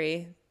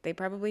prairie. They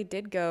probably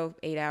did go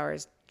 8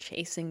 hours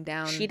chasing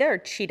down cheetah or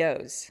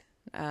Cheetos.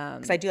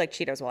 Because I do like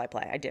Cheetos while I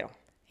play. I do.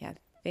 Yeah,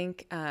 I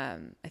think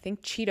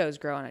Cheetos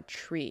grow on a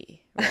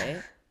tree,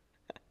 right?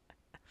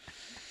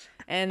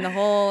 And the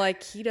whole like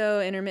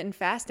keto intermittent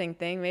fasting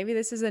thing, maybe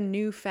this is a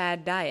new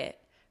fad diet.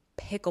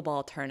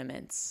 Pickleball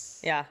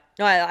tournaments. Yeah.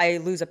 No, I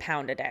lose a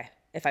pound a day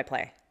if I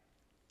play.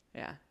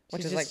 Yeah.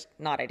 Which is like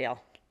not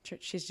ideal.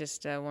 She's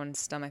just one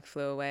stomach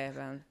flu away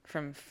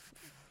from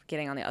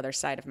getting on the other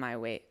side of my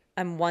weight.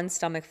 I'm one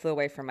stomach flu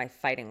away from my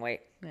fighting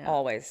weight. Yeah.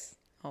 Always.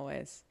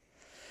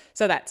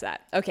 So that's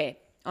that. Okay.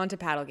 On to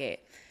Paddlegate.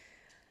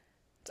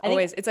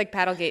 It's like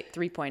Paddlegate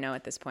 3.0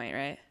 at this point,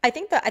 right? I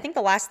think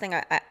the last thing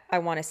I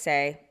want to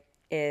say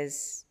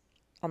is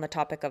on the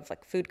topic of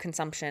like food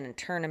consumption and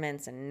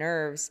tournaments and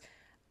nerves.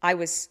 I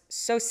was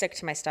so sick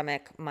to my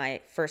stomach my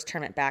first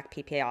tournament back,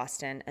 PPA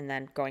Austin, and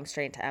then going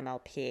straight into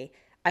MLP.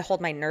 I hold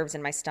my nerves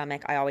in my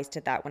stomach. I always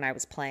did that when I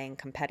was playing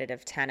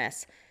competitive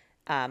tennis.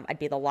 I'd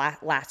be the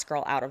last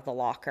girl out of the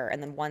locker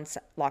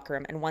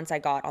room. And once I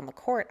got on the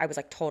court, I was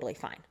like totally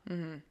fine.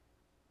 Mm-hmm.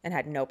 And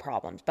had no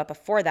problems. But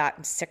before that,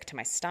 I'm sick to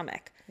my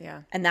stomach.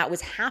 Yeah. And that was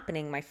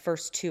happening my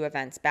first 2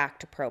 events back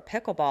to pro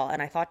pickleball.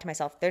 And I thought to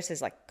myself, this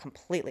is like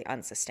completely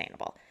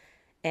unsustainable.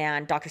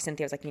 And Dr.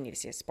 Cynthia was like, you need to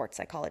see a sports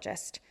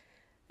psychologist.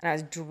 And I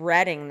was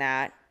dreading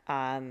that,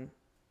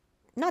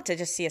 not to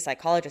just see a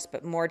psychologist,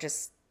 but more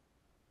just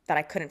that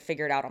I couldn't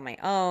figure it out on my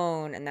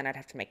own. And then I'd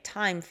have to make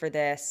time for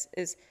this.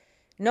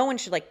 No one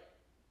should like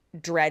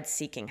dread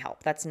seeking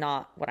help. That's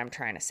not what I'm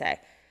trying to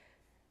say.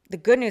 The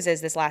good news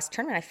is this last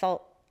tournament, I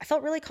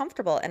felt really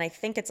comfortable. And I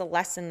think it's a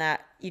lesson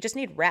that you just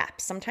need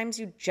reps. Sometimes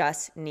you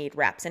just need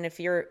reps. And if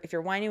you're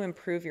wanting to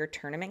improve your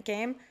tournament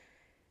game,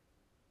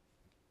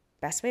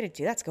 best way to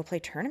do that is go play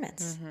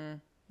tournaments.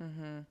 Mm-hmm.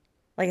 Mm-hmm.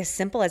 Like as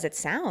simple as it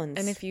sounds.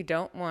 And if you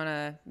don't want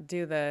to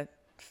do the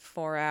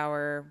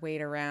 4-hour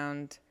wait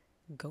around,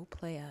 go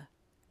play a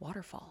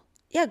waterfall.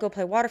 Yeah, go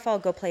play waterfall,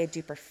 go play a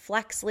duper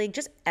flex league.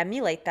 Just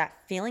emulate that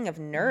feeling of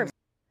nerves.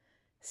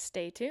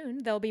 Stay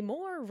tuned. There'll be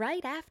more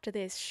right after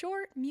this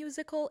short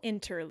musical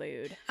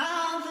interlude.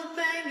 All the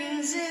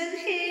bangers in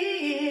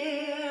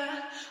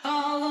here.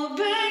 All the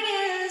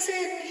bangers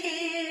in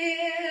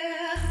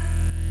here.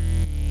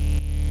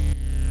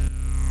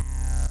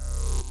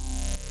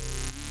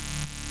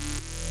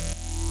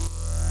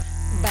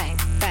 Bang,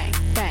 bang,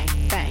 bang,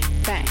 bang,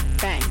 bang,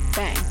 bang,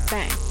 bang,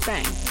 bang,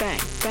 bang, bang,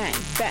 bang,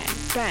 bang,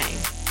 bang.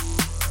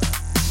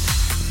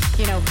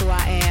 You know who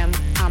I am?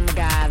 I'm the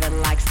guy that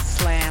likes to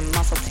slam.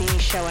 Muscle T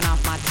showing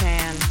off my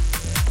tan.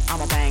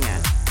 I'm a banger.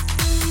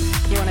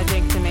 You wanna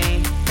dig to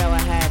me? Go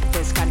ahead,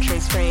 this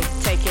country's free.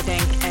 Take your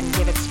dink and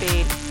give it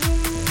speed.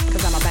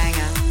 Cause I'm a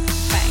banger.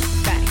 Bang,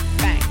 bang,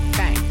 bang,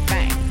 bang,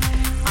 bang.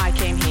 I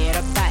came here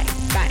to bang,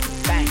 bang,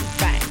 bang,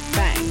 bang,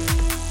 bang.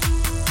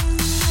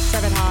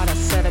 Serve it hard or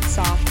serve it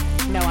soft.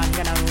 No, I'm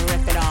gonna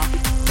rip it off.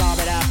 Bob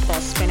it up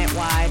or spin it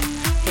wide.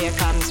 Here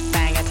comes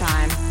banger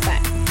time.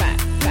 Bang, bang,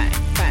 bang,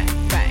 bang,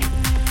 bang.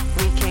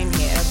 We came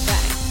here to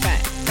bang,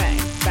 bang, bang,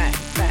 bang,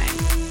 bang.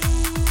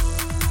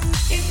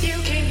 If you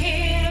came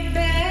here to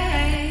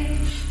bang,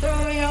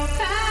 throw your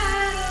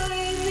paddle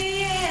in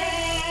the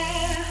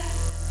air.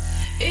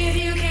 If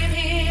you came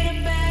here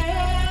to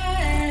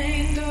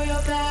bang, throw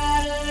your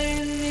paddle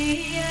in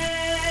the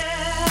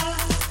air.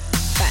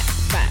 Bang,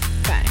 bang,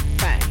 bang,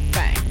 bang,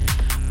 bang.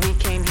 We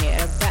came here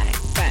to bang,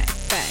 bang,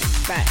 bang,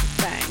 bang,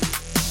 bang.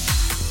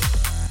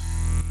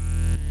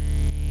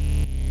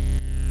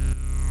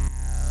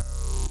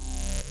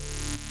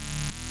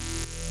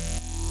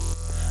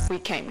 We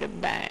came to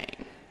bang.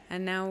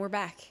 And now we're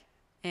back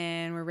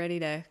and we're ready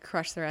to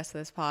crush the rest of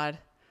this pod.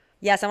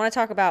 Yes, I want to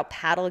talk about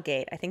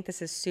Paddlegate. I think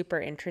this is super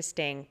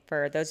interesting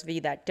for those of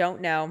you that don't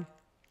know.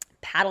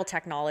 Paddle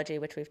technology,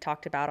 which we've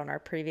talked about on our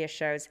previous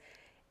shows,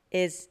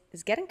 is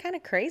getting kind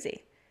of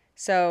crazy.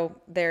 So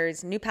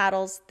there's new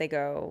paddles. They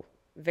go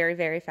very,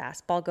 very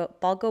fast. Ball go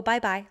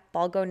bye-bye.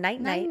 Ball go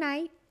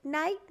night-night.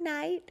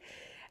 Night-night.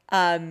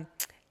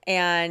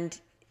 And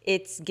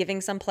it's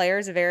giving some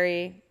players a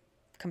very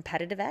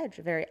competitive edge,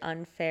 a very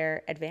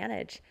unfair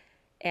advantage.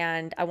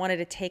 And I wanted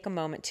to take a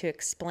moment to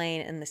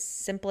explain in the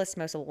simplest,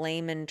 most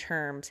layman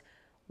terms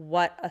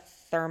what a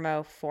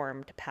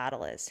thermoformed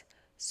paddle is.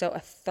 So a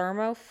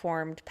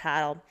thermoformed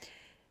paddle,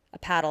 a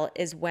paddle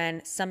is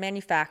when some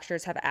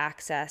manufacturers have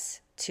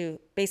access to,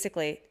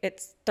 basically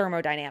it's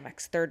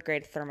thermodynamics, third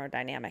grade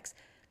thermodynamics.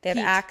 They have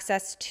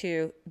access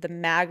to the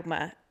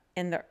magma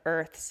in the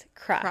Earth's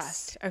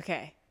crust.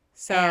 Okay.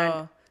 So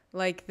And-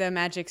 like the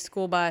magic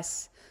school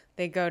bus,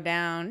 they go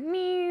down.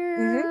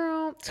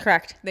 It's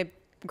correct. They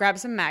grab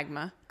some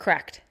magma,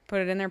 Correct.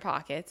 put it in their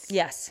pockets,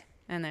 Yes.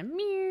 and then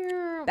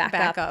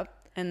Back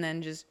up, and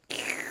then just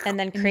And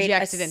then create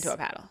inject it into a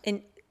paddle.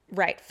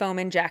 Right. Foam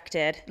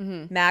injected,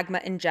 magma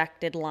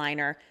injected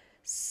liner,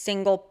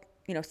 single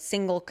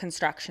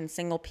construction,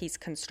 single piece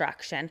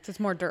construction. So it's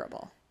more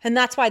durable. And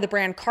that's why the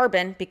brand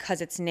Carbon, because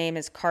its name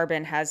is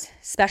Carbon, has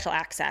special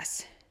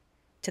access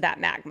to that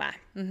magma,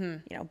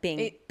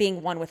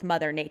 being one with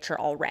Mother Nature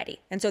already.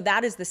 And so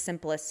that is the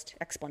simplest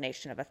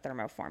explanation of a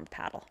thermoformed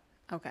paddle.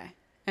 Okay.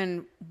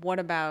 And what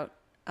about,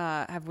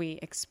 have we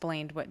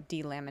explained what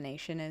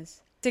delamination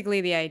is?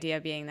 Basically, the idea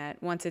being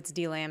that once it's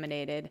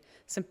delaminated,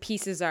 some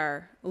pieces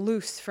are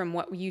loose from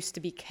what used to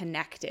be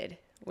connected.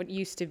 What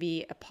used to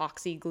be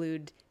epoxy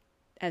glued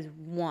as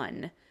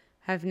one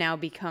have now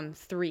become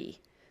three.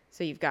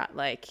 So you've got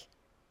like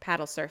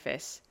paddle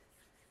surface,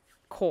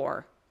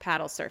 core,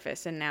 paddle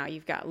surface, and now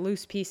you've got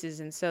loose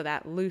pieces. And so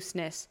that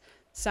looseness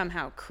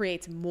somehow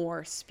creates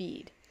more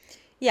speed.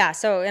 Yeah.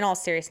 So in all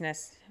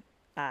seriousness,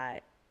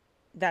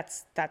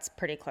 that's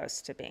pretty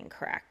close to being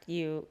correct.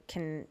 You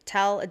can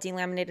tell a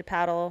delaminated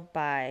paddle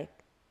by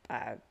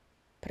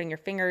putting your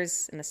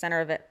fingers in the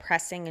center of it,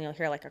 pressing, and you'll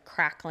hear like a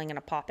crackling and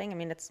a popping. I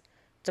mean, it's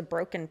a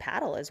broken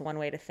paddle is one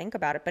way to think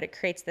about it, but it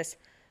creates this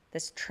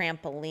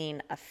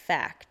trampoline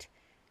effect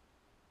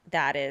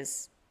that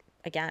is,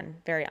 again,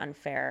 very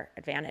unfair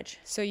advantage.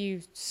 So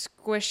you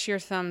squish your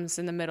thumbs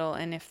in the middle,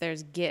 and if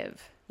there's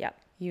give, Yep.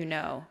 you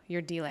know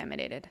you're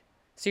delaminated.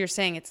 So you're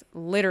saying it's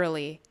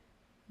literally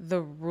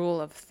the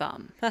rule of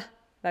thumb.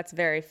 That's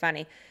very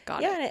funny.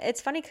 Got yeah, and it's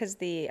funny because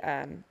the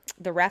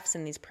refs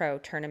in these pro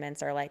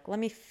tournaments are like, "Let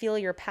me feel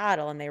your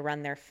paddle," and they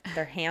run their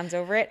hands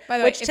over it. By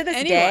the way, which to if this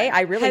anyone day,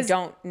 I really has-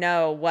 don't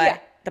know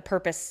what the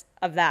purpose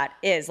of that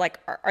is. Like,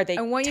 are they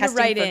I want you to testing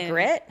write for in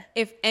grit?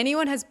 if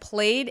anyone has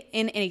played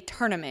in a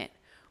tournament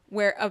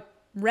where a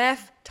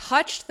ref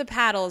touched the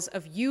paddles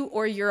of you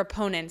or your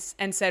opponents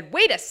and said,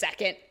 "Wait a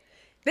second,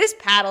 this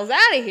paddle's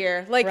out of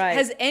here." Like, Right.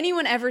 has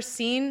anyone ever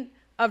seen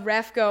a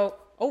ref go,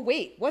 "Oh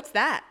wait, what's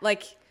that?"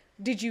 Like,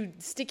 did you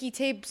sticky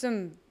tape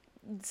some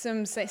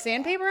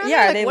sandpaper on Yeah, there?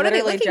 are Like, they what are they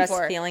literally looking just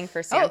for? feeling for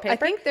Oh, I sandpaper?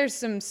 think there's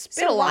some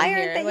spittle So why on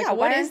aren't here. they? Like, Yeah, what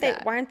why is aren't they?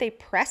 that? Why aren't they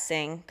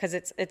pressing? Because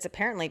it's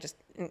apparently just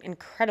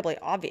incredibly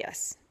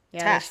obvious. Yeah,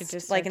 they test. should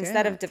just Like start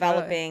instead doing of that,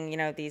 totally.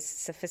 developing, these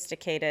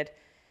sophisticated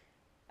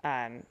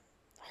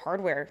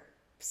hardware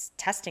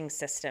testing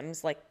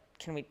systems, like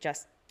can we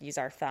just use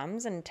our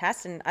thumbs and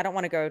test. And I don't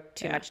want to go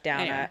too much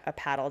down a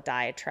paddle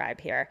diatribe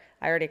here.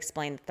 I already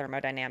explained the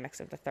thermodynamics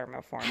of the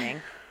thermoforming.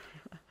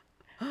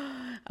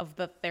 Of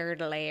the third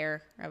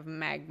layer of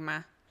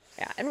magma.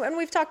 Yeah, and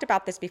we've talked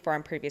about this before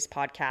on previous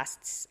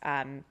podcasts.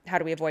 How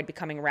do we avoid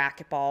becoming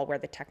racquetball, where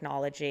the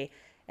technology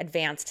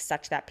advanced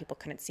such that people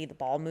couldn't see the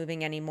ball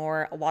moving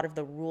anymore? A lot of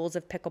the rules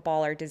of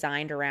pickleball are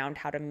designed around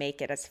how to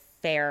make it as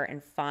fair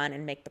and fun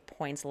and make the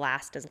points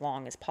last as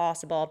long as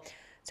possible.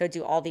 So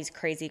do all these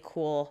crazy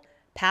cool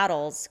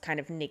paddles kind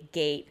of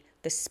negate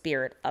the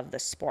spirit of the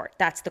sport?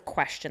 That's the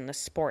question the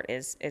sport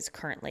is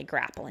currently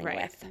grappling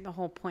with. The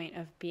whole point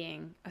of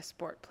being a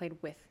sport played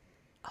with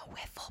a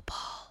wiffle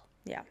ball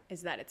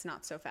is that it's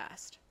not so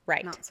fast.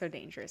 Right. Not so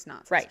dangerous,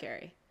 not so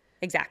scary.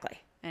 Exactly.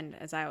 And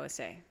as I always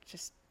say,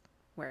 just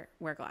wear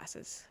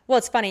glasses. Well,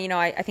 it's funny,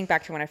 I think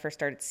back to when I first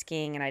started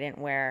skiing and I didn't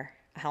wear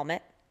a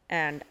helmet.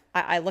 And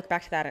I look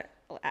back to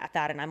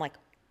that and I'm like,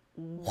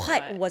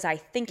 what was I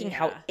thinking?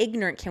 How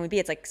ignorant can we be?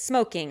 It's like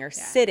smoking or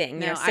sitting.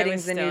 No,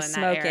 sitting's the new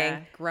smoking.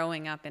 Era,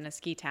 growing up in a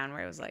ski town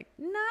where it was like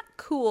not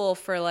cool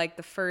for like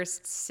the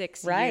first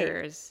 6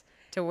 years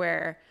to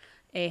wear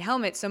a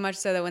helmet, so much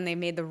so that when they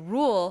made the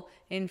rule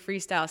in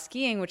freestyle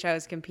skiing, which I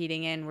was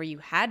competing in, where you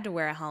had to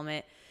wear a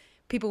helmet,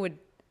 people would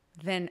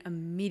then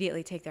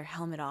immediately take their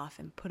helmet off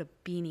and put a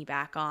beanie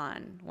back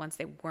on once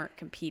they weren't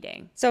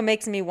competing. So it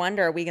makes me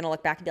wonder, are we going to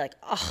look back and be like,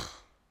 oh,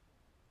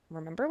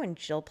 remember when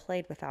Jill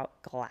played without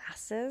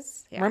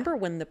glasses? Yeah. Remember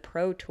when the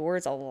pro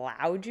tours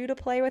allowed you to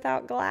play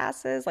without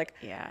glasses? Like,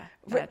 yeah,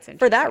 that's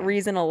for that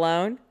reason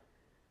alone,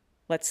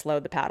 let's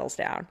slow the paddles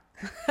down.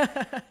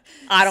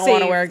 I don't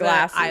want to wear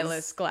glasses.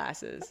 Eyeless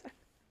glasses.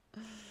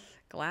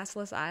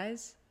 Glassless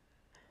eyes?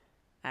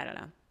 I don't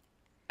know.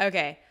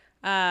 Okay.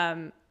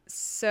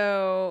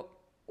 So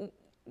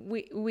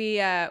we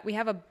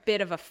have a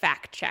bit of a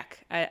fact check.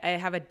 I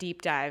have a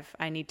deep dive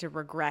I need to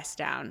regress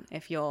down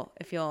if you'll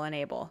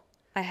enable.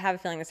 I have a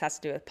feeling this has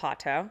to do with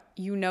Pato.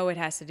 You know it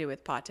has to do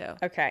with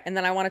Pato. Okay, and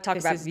then I want to talk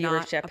about viewership.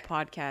 This is not a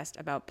podcast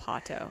about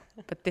Pato,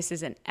 but this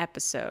is an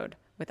episode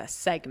with a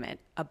segment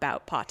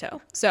about Pato.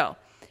 So,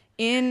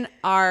 in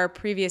our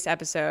previous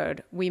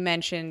episode, we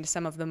mentioned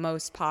some of the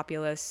most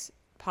popular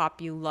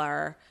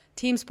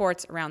team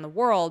sports around the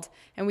world,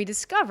 and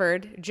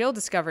Jill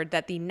discovered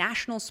that the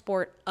national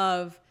sport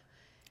of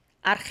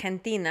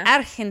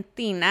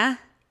Argentina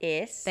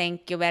is,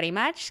 thank you very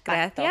much,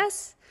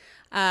 gracias,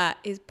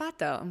 is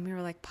Pato. And we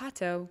were like,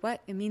 Pato,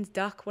 what? It means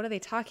duck. What are they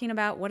talking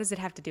about? What does it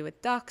have to do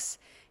with ducks?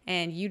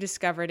 And you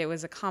discovered it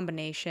was a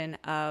combination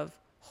of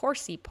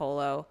horsey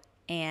polo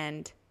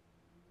and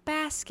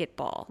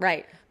basketball.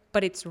 Right.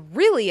 But it's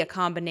really a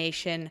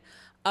combination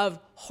of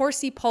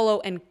horsey polo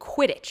and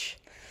Quidditch.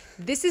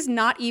 This is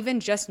not even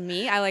just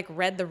me. I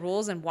read the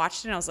rules and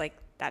watched it and I was like,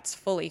 that's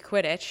fully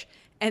Quidditch.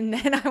 And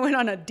then I went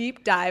on a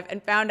deep dive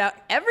and found out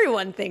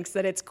everyone thinks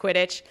that it's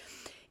Quidditch.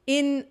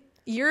 In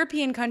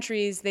European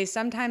countries, they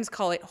sometimes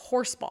call it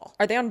horseball.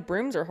 Are they on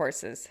brooms or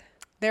horses?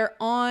 They're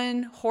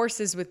on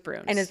horses with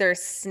brooms. And is there a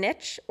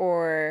snitch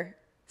or?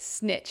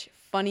 Snitch.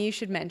 Funny you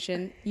should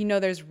mention.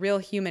 There's real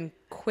human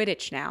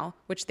Quidditch now,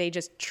 which they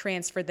just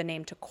transferred the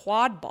name to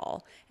quad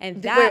ball.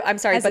 And that Wait, I'm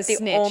sorry, but the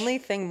snitch. Only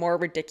thing more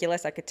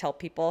ridiculous I could tell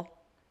people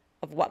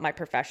of what my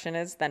profession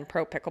is than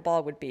pro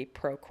pickleball would be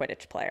pro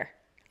Quidditch player.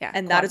 Yeah,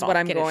 and that is what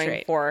I'm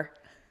going for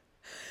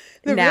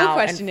the now real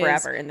question and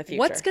forever is, in the future.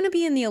 What's going to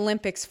be in the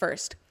Olympics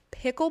first?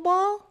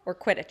 Pickleball or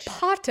Quidditch?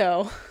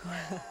 Pato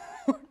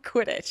or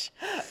Quidditch?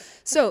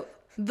 So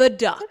the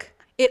duck.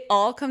 It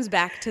all comes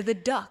back to the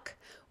duck.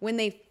 When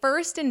they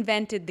first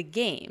invented the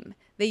game,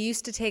 they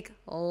used to take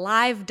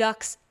live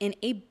ducks in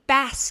a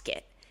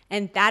basket,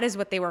 and that is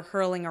what they were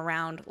hurling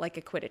around like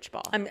a Quidditch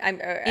ball.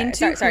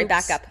 Sorry,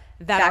 back up.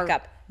 Back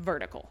up.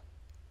 Vertical.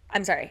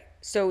 I'm sorry.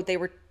 So they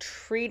were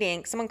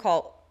treating someone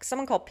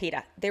called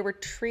PETA. They were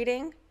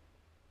treating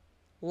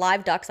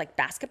live ducks like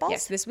basketballs?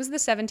 Yes, this was the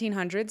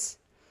 1700s.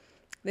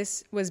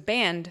 This was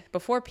banned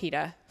before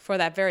PETA for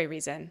that very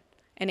reason,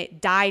 and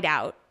it died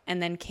out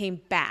and then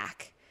came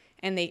back.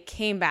 And they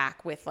came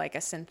back with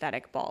a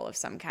synthetic ball of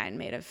some kind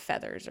made of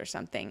feathers or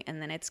something.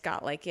 And then it's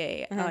got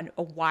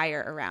a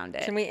wire around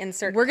it. Can we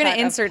insert? We're going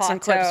to insert some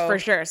clips for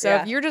sure. So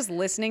if you're just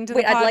listening to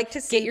the pod, I'd like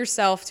to see, get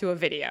yourself to a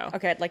video.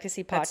 Okay, I'd like to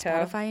see Pato. That's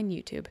Spotify and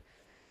YouTube.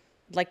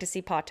 I'd like to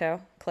see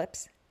Pato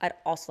clips. I'd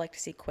also like to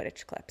see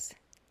Quidditch clips.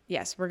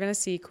 Yes, we're going to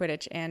see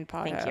Quidditch and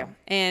Pato. Thank you.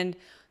 And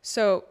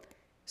so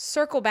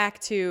circle back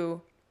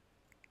to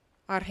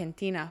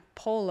Argentina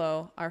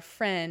Polo, our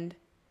friend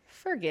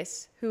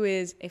Fergus, who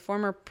is a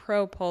former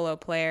pro polo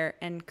player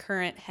and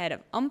current head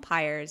of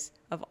umpires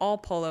of all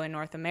polo in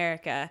North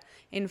America,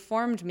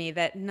 informed me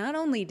that not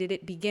only did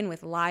it begin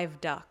with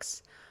live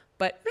ducks,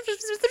 but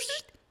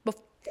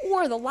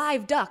before the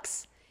live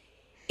ducks,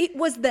 it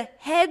was the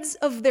heads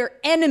of their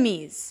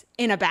enemies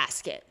in a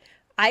basket.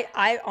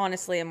 I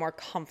honestly am more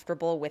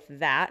comfortable with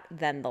that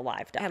than the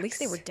live ducks. At least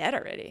they were dead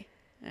already.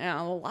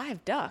 A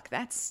live duck,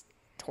 that's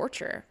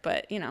torture.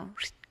 But,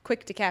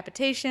 quick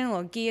decapitation, a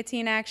little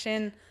guillotine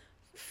action.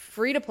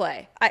 free to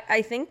play.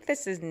 I think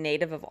this is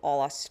native of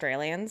all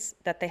Australians,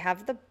 that they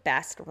have the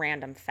best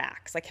random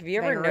facts. Like, have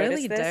you ever They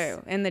really noticed this?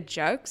 do. And the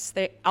jokes,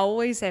 they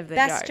always have the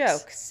Best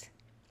jokes. jokes.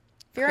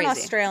 If you're an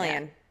Crazy.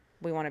 Australian,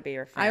 we want to be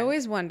your friend. I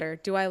always wonder,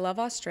 do I love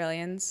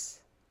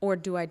Australians or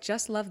do I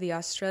just love the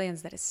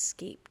Australians that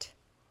escaped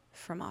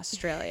from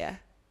Australia?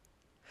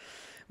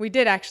 We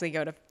did actually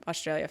go to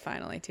Australia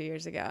finally 2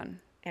 years ago.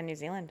 And New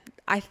Zealand.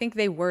 I think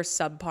they were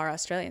subpar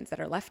Australians that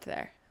are left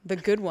there. The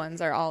good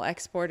ones are all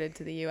exported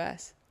to the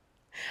U.S.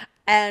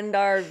 And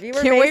our viewer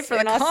Can't wait base for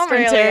the in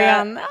commentary Australia.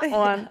 on that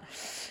one.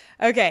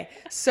 Okay,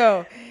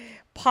 so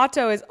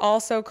Pato is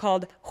also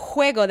called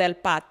Juego del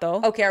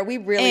Pato. Okay, are we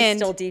really And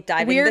still deep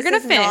diving? we're This gonna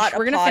is finish. not a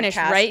We're gonna finish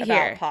podcast right about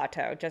here.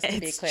 Pato, just to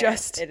be It's clear.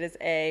 just- It is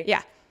a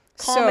Yeah.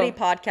 comedy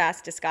So-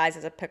 podcast disguised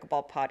as a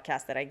pickleball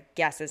podcast that I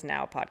guess is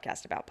now a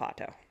podcast about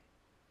Pato.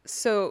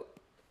 So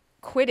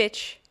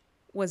Quidditch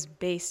was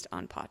based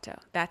on Pato.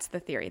 That's the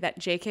theory, that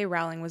J.K.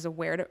 Rowling was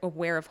aware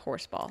of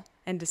horseball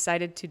and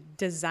decided to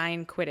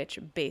design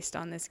Quidditch based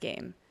on this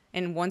game.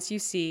 And once you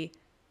see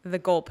the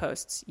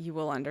goalposts, you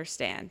will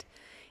understand.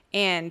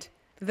 And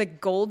the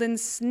golden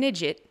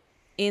snidget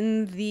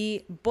in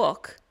the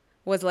book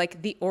was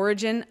like the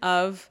origin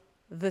of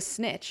the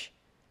snitch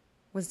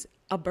was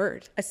a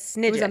bird. A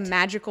snidget. It was a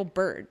magical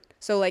bird.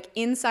 So like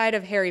inside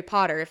of Harry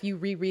Potter, if you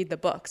reread the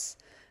books,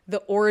 the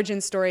origin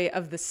story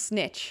of the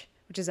snitch,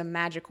 which is a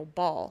magical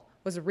ball,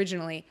 was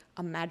originally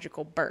a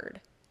magical bird.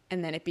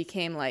 And then it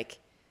became like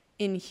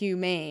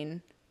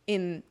inhumane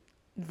in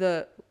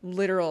the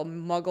literal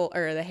muggle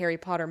or the Harry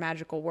Potter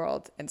magical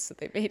world. And so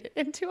they made it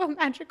into a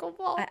magical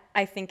ball.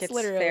 I think it's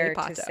literally fair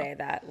Pato. to say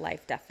that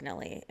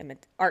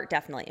art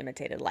definitely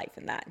imitated life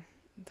in that.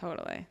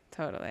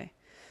 Totally.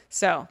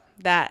 So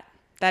that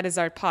is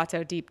our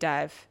Pato deep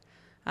dive.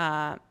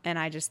 And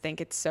I just think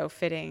it's so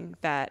fitting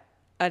that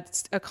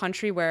a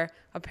country where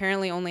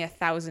apparently only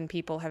 1,000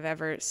 people have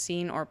ever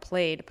seen or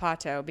played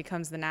Pato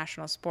becomes the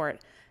national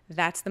sport.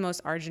 That's the most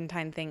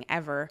Argentine thing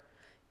ever.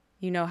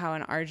 You know how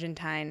an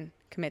Argentine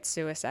commits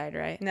suicide,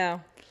 right?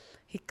 No.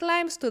 He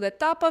climbs to the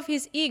top of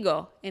his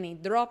ego and he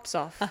drops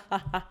off.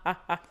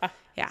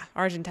 Yeah,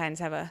 Argentines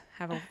have a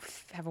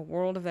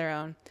world of their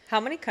own. How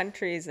many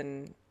countries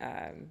and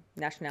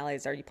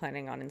nationalities are you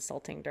planning on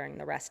insulting during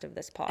the rest of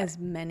this pod? As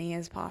many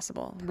as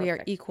possible. We are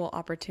Perfect. equal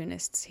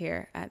opportunists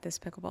here at This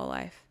Pickleball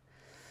Life.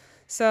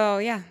 So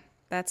yeah,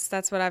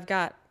 that's what I've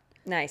got.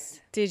 Nice.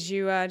 Did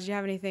you have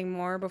anything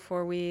more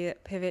before we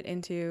pivot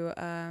into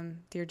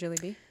Dear Jilly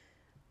B?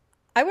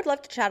 I would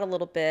love to chat a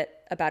little bit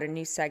about a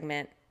new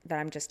segment that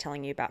I'm just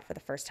telling you about for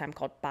the first time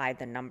called By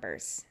the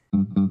Numbers.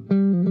 By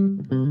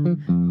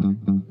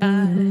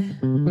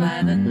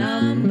the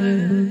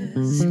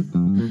numbers,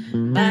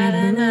 by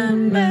the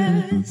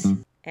numbers.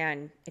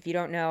 And if you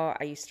don't know,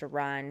 I used to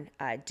run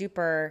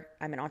Duper.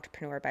 I'm an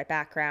entrepreneur by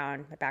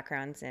background. My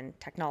background's in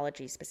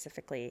technology,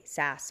 specifically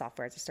SaaS,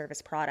 software as a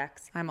service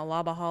products. I'm a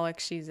lobaholic.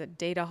 She's a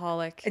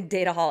dataholic. A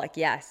dataholic,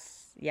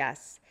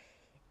 yes.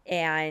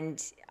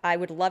 And I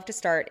would love to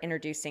start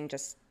introducing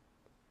just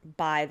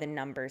by the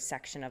numbers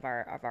section of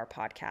our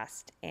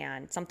podcast.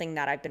 And something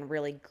that I've been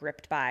really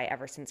gripped by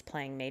ever since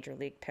playing Major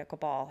League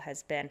Pickleball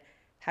has been,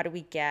 how do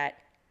we get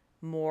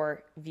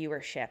more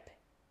viewership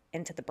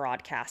into the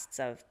broadcasts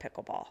of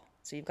pickleball?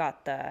 So you've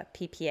got the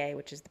PPA,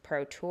 which is the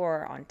Pro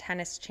Tour on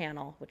Tennis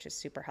Channel, which is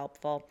super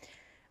helpful.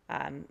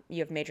 You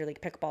have Major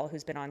League Pickleball,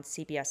 who's been on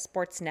CBS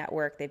Sports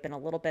Network. They've been a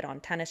little bit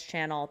on Tennis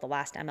Channel. The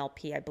last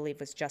MLP, I believe,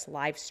 was just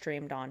live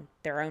streamed on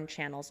their own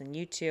channels and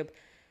YouTube.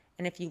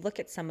 And if you look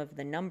at some of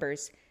the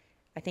numbers,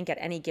 I think at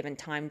any given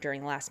time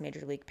during the last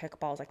Major League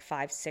Pickleball, it was like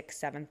 5,000,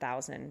 6,000,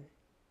 7,000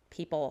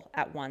 people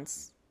at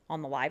once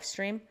on the live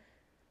stream.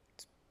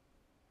 It's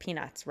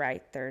peanuts,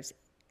 right? There's,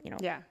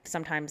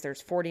 sometimes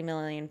there's 40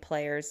 million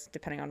players,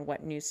 depending on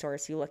what news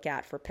source you look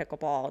at for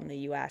pickleball in the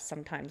U.S.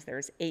 Sometimes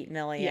there's 8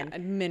 million. Yeah,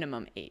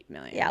 minimum 8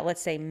 million. Yeah,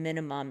 let's say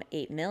minimum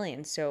 8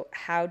 million. So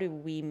how do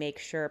we make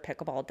sure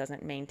pickleball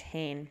doesn't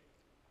maintain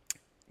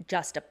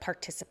just a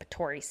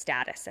participatory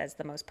status as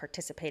the most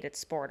participated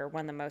sport or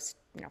one of the most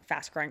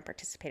fast-growing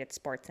participated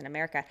sports in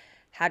America?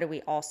 How do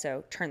we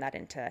also turn that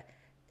into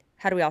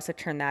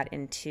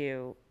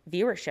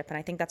viewership? And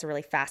I think that's a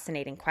really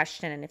fascinating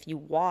question. And if you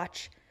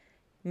watch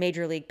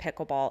Major League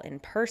Pickleball in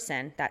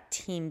person, that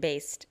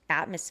team-based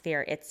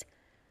atmosphere, it's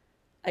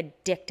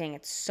addicting.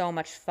 It's so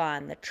much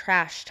fun. The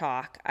trash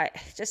talk,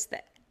 just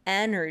the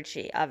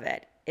energy of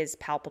it is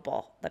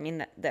palpable. I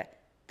mean, the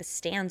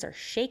stands are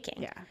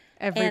shaking. Yeah.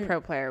 Every pro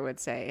player would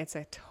say it's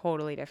a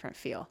totally different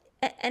feel.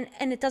 And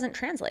it doesn't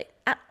translate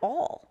at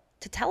all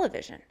to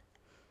television.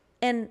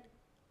 And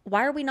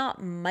why are we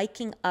not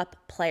miking up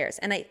players?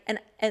 And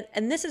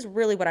this is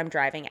really what I'm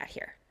driving at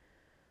here.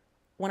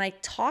 When I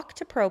talk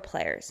to pro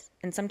players,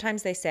 and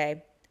sometimes they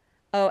say,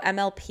 "Oh,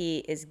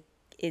 MLP is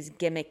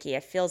gimmicky.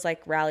 It feels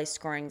like rally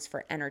scoring's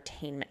for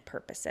entertainment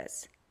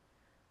purposes."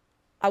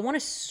 I want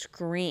to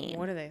scream.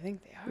 What do they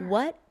think they are?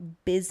 What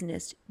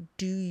business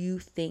do you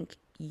think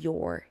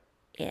you're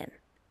in?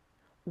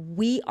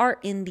 We are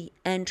in the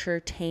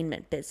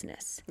entertainment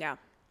business. Yeah.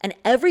 And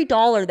every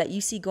dollar that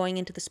you see going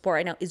into the sport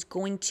right now is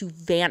going to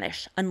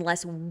vanish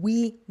unless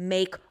we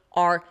make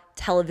our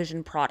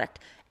television product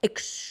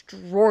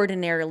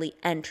extraordinarily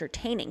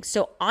entertaining.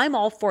 So I'm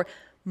all for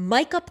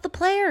mic up the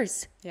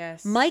players.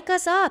 Yes. Mic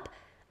us up.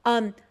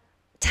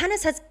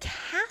 Tennis has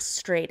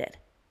castrated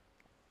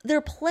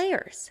their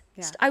players.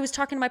 Yeah. I was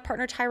talking to my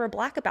partner Tyra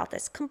Black about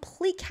this.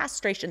 Complete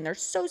castration. They're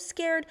so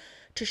scared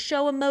to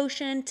show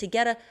emotion, to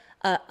get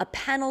a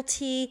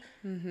penalty,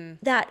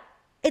 that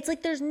it's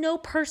like there's no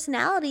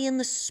personality in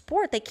the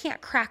sport. They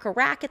can't crack a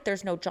racket.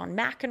 There's no John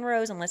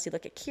McEnroes unless you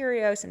look at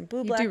Kyrgios and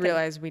Bublik. You do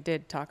realize we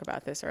did talk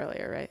about this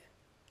earlier, right?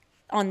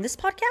 On this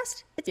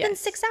podcast? It's Yes. been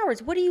 6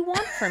 hours. What do you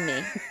want from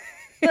me?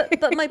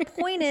 But my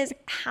point is,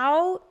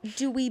 how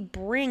do we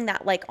bring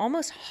that like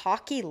almost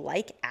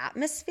hockey-like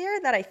atmosphere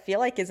that I feel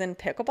like is in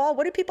pickleball?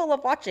 What do people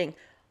love watching?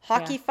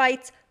 Hockey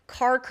fights,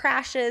 car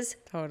crashes.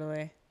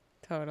 Totally.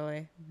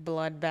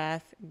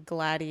 Bloodbath,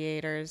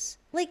 gladiators.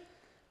 Like,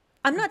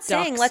 I'm not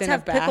saying Ducks let's in a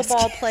have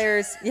pickleball basket.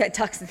 players. Yeah,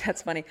 ducks.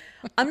 That's funny.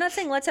 I'm not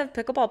saying let's have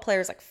pickleball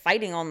players like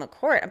fighting on the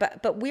court,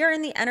 but we are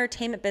in the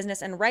entertainment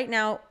business, and right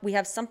now we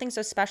have something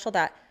so special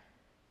that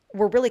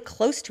we're really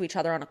close to each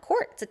other on a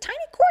court. It's a tiny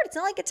court. It's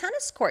not like a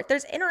tennis court.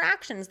 There's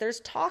interactions, there's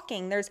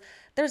talking, there's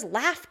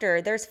laughter,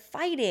 there's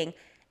fighting,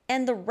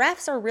 and the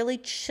refs are really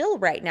chill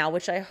right now,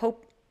 which I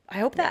hope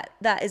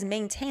that is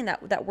maintained,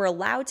 that we're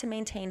allowed to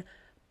maintain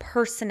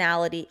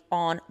personality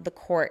on the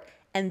court,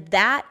 and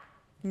that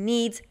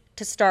needs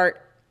to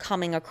start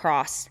coming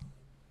across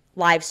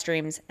live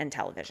streams and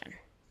television.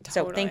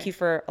 So thank Totally. you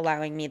for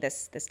allowing me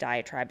this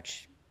diatribe.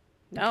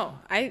 No,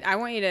 I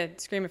want you to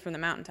scream it from the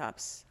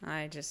mountaintops.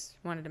 I just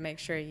wanted to make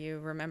sure you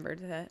remembered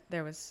that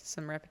there was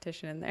some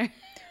repetition in there.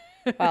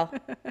 Well,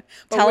 But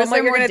tell was them what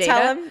there you're more going to tell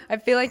data? them. I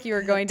feel like you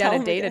were going Tell down a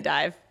 'em data again.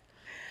 dive.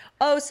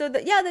 Oh, so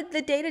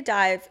the data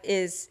dive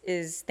is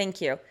thank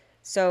you.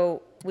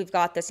 So we've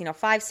got this,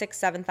 5, 6,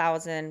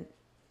 7,000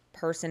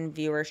 person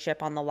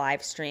viewership on the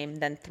live stream.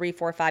 Then 3,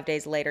 4, 5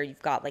 days later,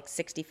 you've got like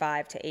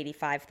 65 to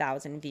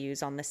 85,000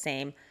 views on the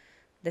same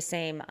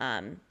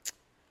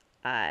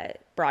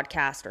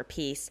broadcast or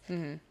piece.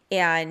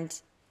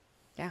 And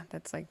Yeah,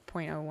 that's like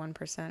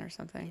 0.01% or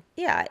something.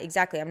 yeah,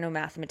 exactly. I'm no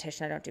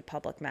mathematician. I don't do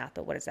public math,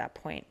 but what is that?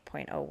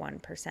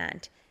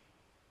 0.01%.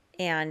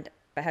 And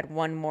I had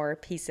one more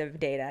piece of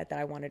data that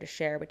I wanted to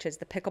share, which is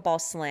the Pickleball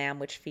Slam,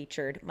 which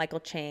featured Michael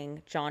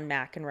Chang, John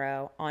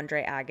McEnroe,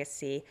 Andre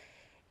Agassi,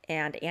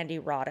 and Andy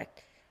Roddick.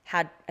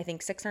 Had, I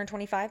think,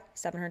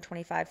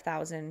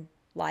 725,000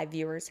 live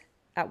viewers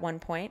at one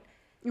point.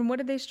 And what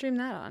did they stream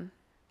that on?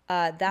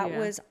 That Yeah.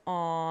 was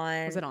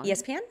on, Was it on?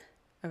 ESPN?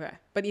 Okay,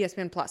 but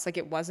ESPN Plus, like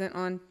it wasn't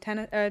on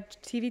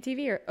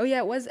TV, or oh yeah,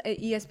 it was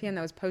ESPN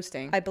that was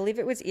posting. I believe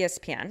it was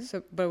ESPN.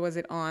 So, but was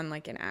it on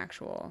like an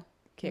actual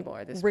cable,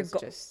 or this was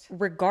just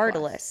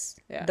Regardless,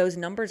 Plus? Yeah. those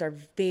numbers are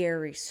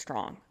very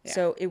strong. Yeah.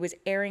 So it was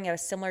airing at a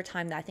similar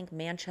time that I think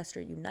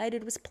Manchester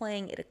United was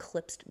playing. It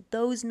eclipsed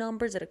those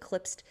numbers. It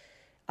eclipsed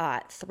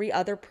 3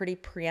 other pretty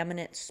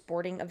preeminent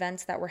sporting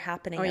events that were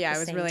happening Oh at yeah, the I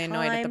was same really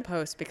annoyed at the time.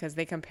 post because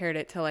they compared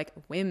it to like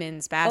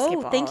women's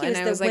basketball. thank you. And It's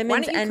I the was like, why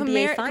women's don't you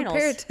NBA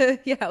compare it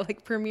to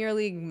like Premier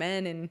League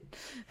men and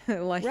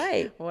like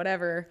Right.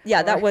 whatever.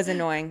 Yeah, that or was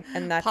annoying.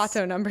 And that's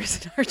Pato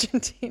numbers in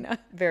Argentina.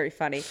 very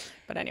funny.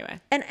 But anyway,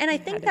 And I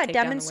had think to that take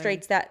down the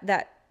demonstrates that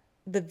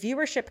the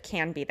viewership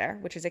can be there,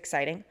 which is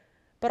exciting.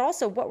 But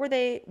also, what were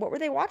they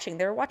watching?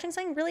 They were watching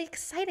something really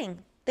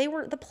exciting.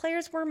 The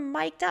players were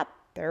mic'd up.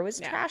 There was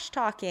trash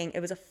talking.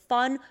 It was a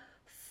fun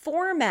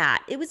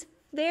format. It was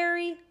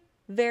very,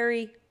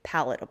 very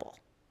palatable.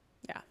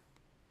 yeah.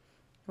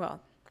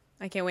 Well,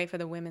 I can't wait for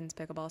the women's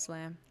pickleball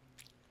slam.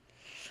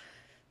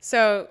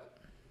 So,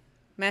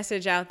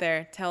 message out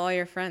there: tell all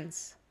your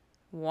friends,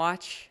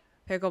 watch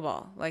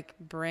pickleball. Like,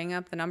 bring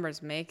up the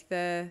numbers, make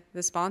the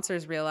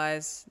sponsors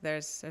realize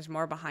there's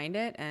more behind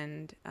it,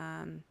 and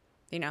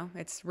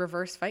it's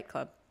reverse Fight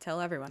Club.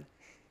 Tell everyone.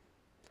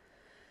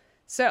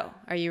 So,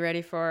 are you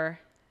ready for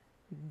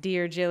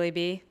Dear Jilly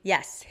B?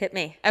 Yes, hit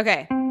me.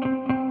 Okay.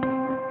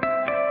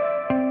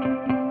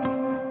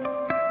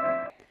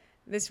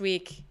 This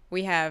week,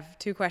 we have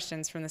 2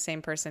 questions from the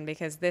same person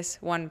because this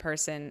one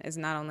person is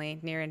not only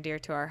near and dear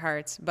to our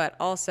hearts, but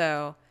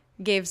also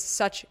gave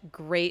such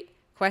great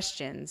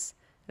questions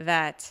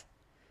that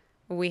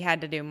we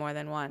had to do more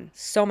than one.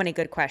 So many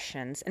good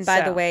questions. And by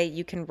the So- way,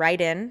 you can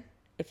write in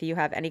if you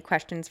have any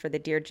questions for the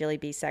Dear Jilly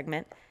B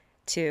segment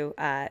to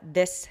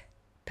this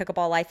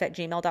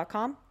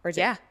pickleballlife@gmail.com, or is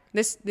Yeah,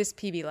 this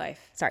PB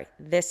Life.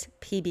 this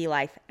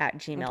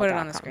pblife@gmail.com. We'll put it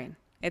on the screen.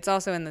 It's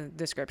also in the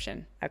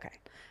description. Okay.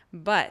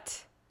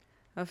 But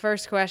the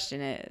first question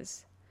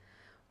is,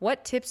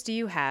 what tips do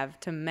you have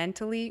to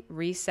mentally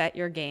reset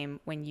your game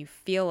when you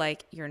feel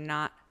like you're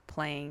not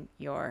playing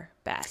your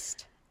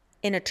best?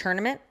 In a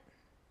tournament,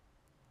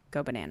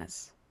 Go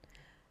bananas.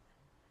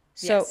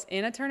 so Yes,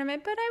 in a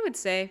tournament, but I would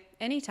say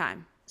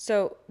anytime.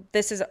 so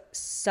this is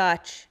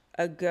such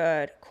a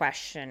good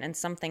question and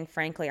something,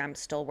 frankly, I'm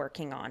still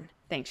working on.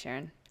 Thanks,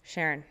 Sharon.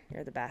 Sharon,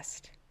 you're the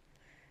best.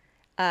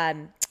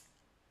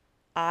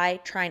 I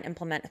try and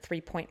implement a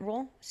 3-point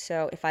rule.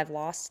 So if I've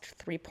lost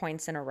 3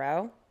 points in a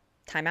row,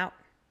 timeout.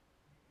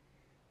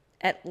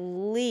 At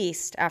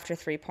least after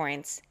 3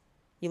 points,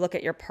 you look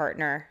at your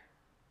partner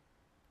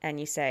and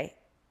you say,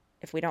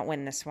 if we don't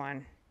win this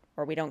one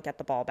or we don't get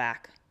the ball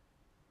back,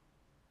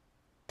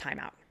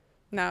 timeout.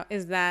 Now,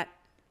 is that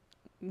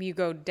you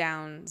go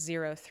down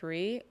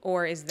 0-3,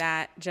 or is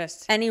that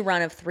just Any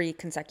run of 3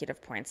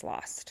 consecutive points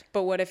lost.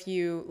 But what if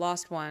you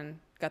lost one,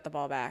 got the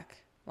ball back,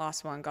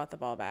 lost one, got the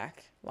ball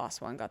back,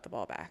 lost one, got the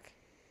ball back?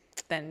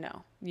 Then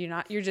no,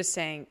 you're just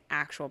saying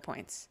actual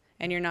points,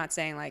 and you're not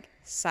saying like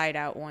side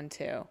out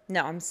 1-2.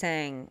 No, I'm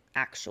saying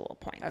actual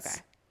points.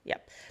 Okay.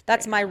 Yep.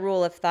 That's my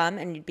rule of thumb,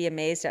 and you'd be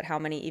amazed at how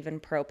many even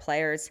pro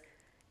players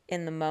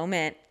in the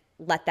moment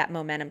let that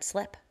momentum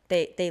slip.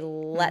 They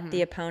let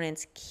the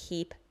opponents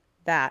keep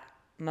that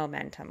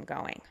momentum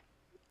going.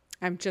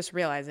 I'm just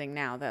realizing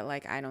now that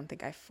like I don't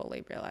think I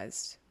fully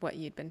realized what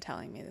you'd been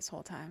telling me this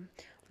whole time.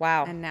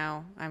 Wow. And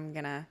now I'm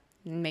gonna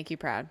make you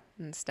proud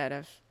instead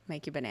of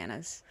make you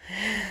bananas.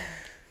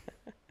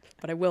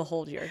 But I will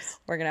hold yours.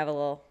 We're gonna have a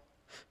little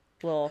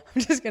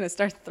I'm just gonna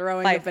start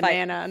throwing a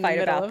banana in the fight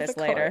middle about of this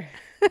the court. later.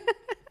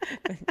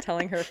 been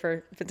telling her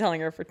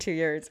for 2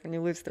 years, when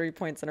you lose 3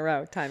 points in a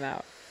row,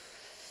 timeout.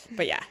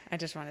 But yeah, I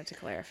just wanted to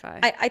clarify.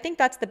 I think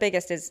that's the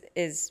biggest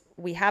is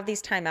we have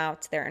these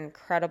timeouts. They're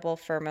incredible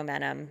for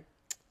momentum,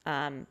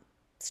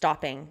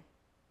 stopping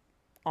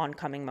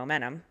oncoming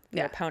momentum,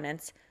 your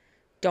opponents.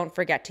 Don't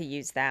forget to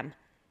use them.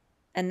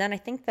 And then I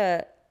think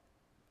the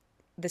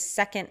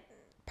second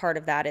part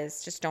of that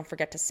is just don't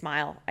forget to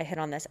smile. I hit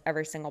on this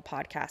every single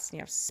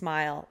podcast,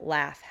 smile,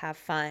 laugh, have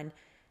fun.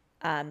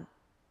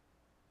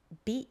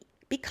 Be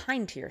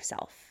kind to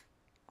yourself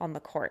on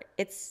the court.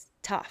 It's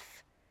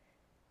tough.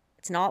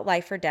 It's not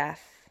life or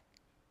death.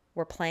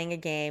 We're playing a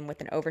game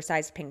with an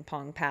oversized ping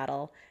pong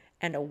paddle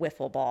and a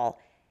wiffle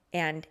ball.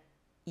 And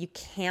you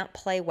can't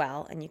play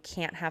well and you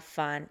can't have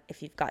fun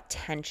if you've got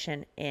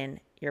tension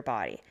in your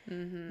body.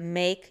 Mm-hmm.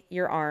 Make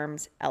your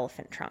arms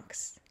elephant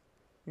trunks,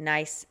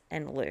 nice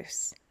and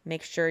loose.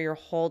 Make sure you're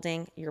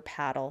holding your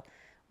paddle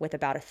with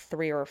about a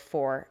 3 or a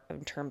 4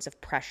 in terms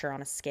of pressure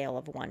on a scale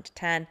of 1 to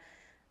 10.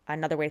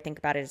 Another way to think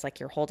about it is like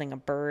you're holding a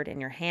bird in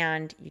your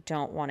hand. You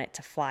don't want it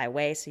to fly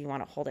away, so you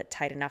want to hold it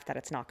tight enough that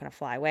it's not going to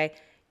fly away.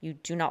 You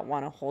do not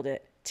want to hold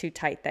it too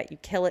tight that you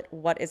kill it.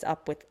 What is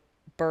up with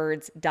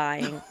birds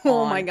dying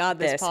Oh on my God,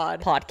 this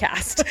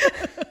podcast?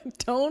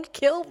 Don't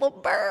kill the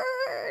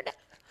bird.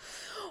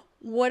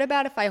 What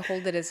about if I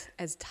hold it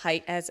as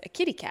tight as a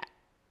kitty cat?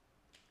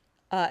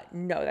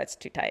 No, that's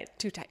too tight.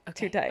 Too tight.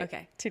 Okay. Too tight.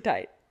 Okay. Too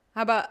tight.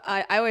 How about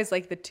I always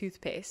like the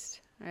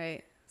toothpaste,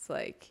 right? It's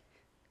like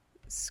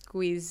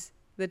squeeze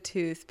the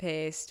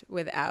toothpaste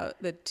without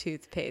the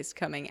toothpaste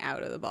coming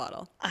out of the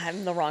bottle.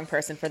 I'm the wrong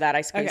person for that.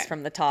 I squeeze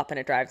from the top and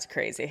it drives you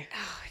crazy.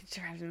 Oh, it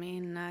drives me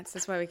nuts.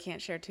 That's why we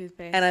can't share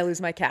toothpaste. And I lose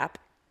my cap.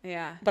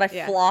 Yeah. But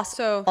I floss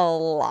a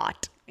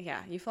lot. Yeah,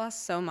 you floss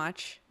so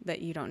much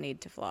that you don't need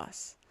to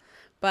floss.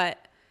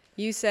 But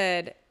you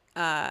said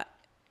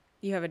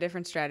you have a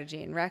different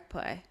strategy in rec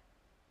play.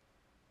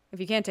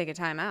 If you can't take a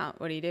timeout,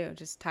 what do?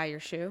 Just tie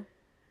your shoe?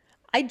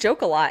 I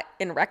joke a lot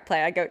in rec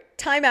play. I go,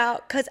 timeout,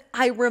 because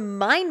I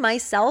remind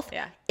myself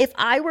if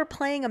I were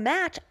playing a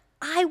match,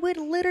 I would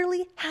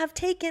literally have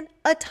taken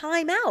a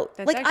timeout.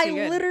 That's like I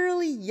good.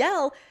 literally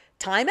yell,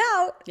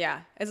 timeout.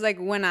 Yeah. It's like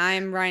when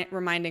I'm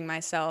reminding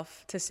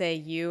myself to say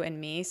you and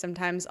me,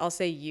 sometimes I'll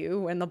say you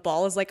when the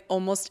ball is like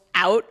almost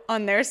out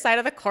on their side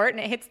of the court and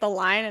it hits the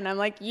line and I'm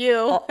like you.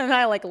 Oh. And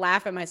I like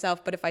laugh at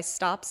myself. But if I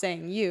stop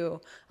saying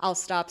you, I'll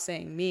stop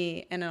saying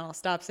me and then I'll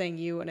stop saying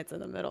you when it's in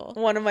the middle.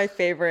 One of my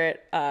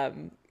favorite,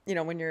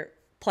 when you're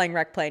playing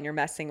rec play and you're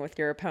messing with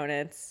your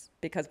opponents,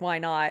 because why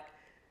not,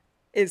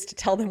 is to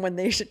tell them when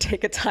they should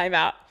take a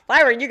timeout. If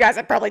I were you guys,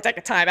 I'd probably take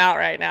a timeout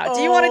right now.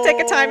 Do you want to take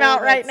a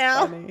timeout right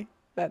now? Funny.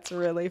 That's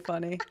really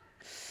funny.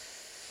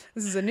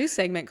 This is a new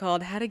segment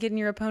called "How to Get in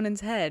Your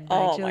Opponent's Head." By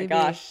Oh Jilly my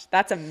gosh,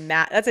 that's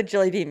a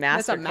Jilly B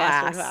masterclass. That's a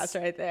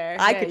masterclass right there.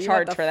 I could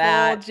charge for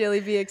that. Full Jilly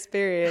B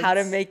experience. How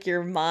to make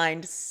your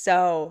mind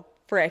so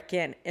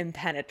frickin'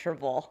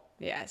 impenetrable.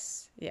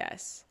 Yes.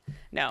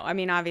 No, I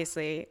mean,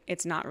 obviously,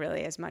 it's not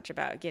really as much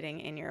about getting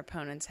in your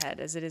opponent's head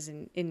as it is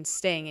in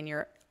staying in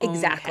your own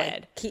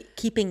head.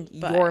 Keeping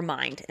your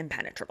mind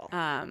impenetrable.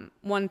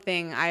 One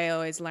thing I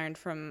always learned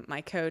from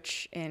my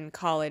coach in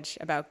college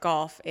about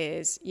golf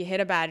is you hit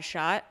a bad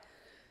shot,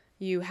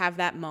 you have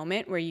that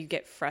moment where you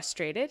get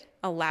frustrated,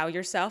 allow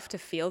yourself to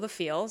feel the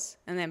feels,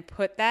 and then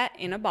put that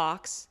in a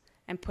box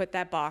and put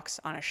that box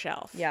on a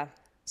shelf. Yeah.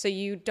 So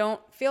you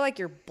don't feel like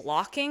you're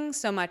blocking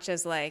so much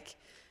as like,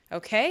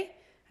 okay,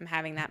 I'm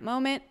having that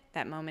moment.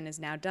 That moment is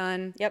now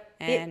done. Yep.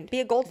 And be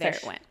a goldfish. There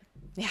it went.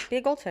 Yeah. Be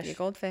a goldfish. Be a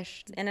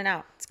goldfish. It's in and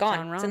out. It's gone.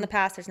 Gone It's in the wrong.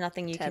 past. There's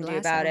nothing you Ted can do Lasso.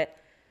 about it.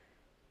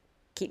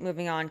 Keep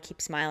moving on.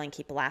 Keep smiling.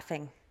 Keep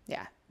laughing.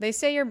 Yeah. They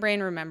say your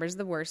brain remembers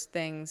the worst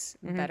things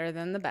better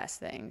than the best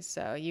things.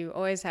 So you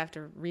always have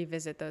to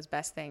revisit those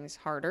best things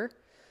harder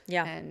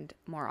and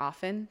more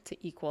often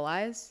to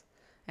equalize,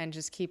 and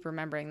just keep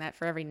remembering that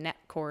for every net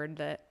cord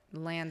that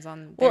lands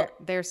on Well,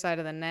 their side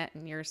of the net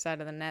and your side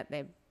of the net,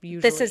 they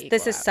usually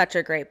this is out. such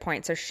a great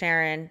point. So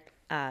Sharon,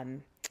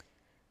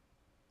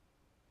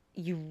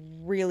 you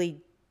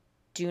really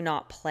do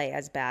not play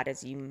as bad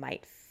as you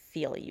might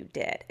feel you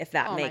did, if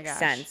that Oh my makes gosh.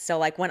 sense. So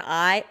like when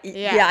I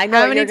Yeah, I know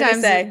how what many you're gonna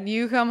times say.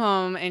 you come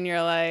home and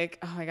you're like,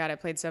 oh my God, I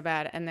played so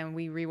bad. And then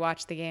we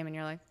rewatch the game and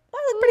you're like,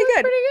 I look pretty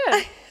good.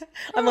 pretty good.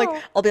 I'm like,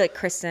 Oh. I'll be like,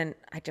 Kristen,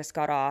 I just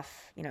got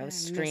off, you know,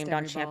 missed streamed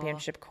on every ball.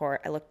 championship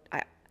court.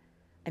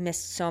 I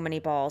missed so many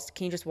balls.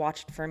 Can you just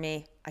watch it for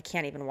me? I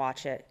can't even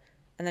watch it.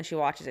 And then she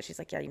watches it. She's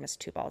like, yeah, you missed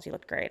 2 balls. You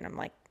looked great. And I'm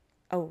like,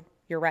 oh,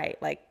 you're right.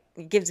 Like,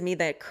 it gives me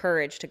the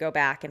courage to go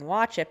back and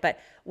watch it. But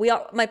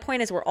my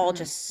point is we're all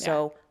just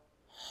so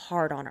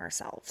hard on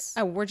ourselves.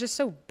 Oh, we're just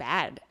so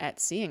bad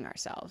at seeing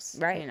ourselves.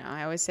 Right. You know,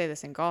 I always say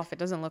this in golf, it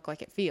doesn't look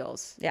like it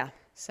feels. Yeah.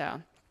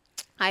 So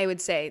I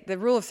would say the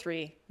rule of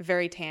 3,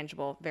 very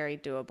tangible, very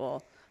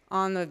doable.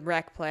 On the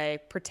rec play,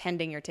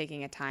 pretending you're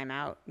taking a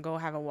timeout, go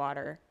have a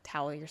water,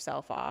 towel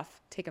yourself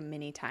off, take a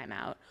mini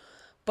timeout.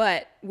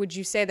 But would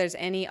you say there's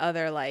any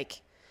other,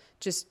 like,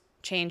 just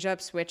change up,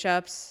 switch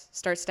ups,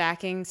 start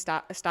stacking,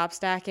 stop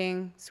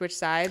stacking, switch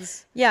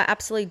sides? Yeah,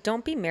 absolutely.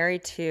 Don't be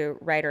married to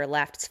right or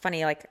left. It's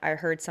funny, like I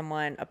heard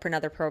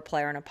another pro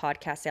player on a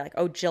podcast say like,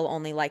 oh, Jill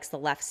only likes the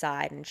left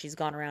side. And she's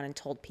gone around and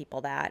told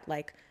people that.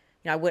 Like,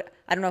 you know,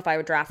 I don't know if I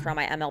would draft her on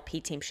my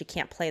MLP team. She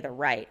can't play the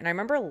right. And I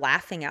remember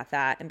laughing at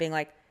that and being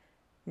like,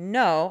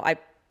 no, I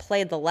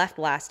played the left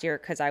last year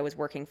because I was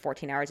working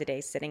 14 hours a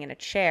day sitting in a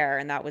chair.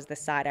 And that was the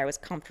side I was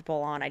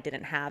comfortable on. I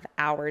didn't have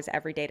hours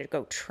every day to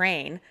go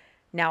train.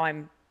 Now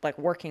I'm like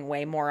working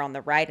way more on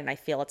the right and I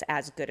feel it's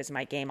as good as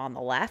my game on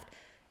the left.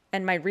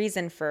 And my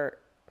reason for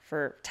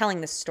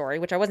telling this story,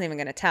 which I wasn't even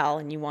going to tell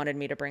and you wanted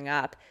me to bring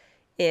up,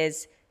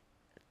 is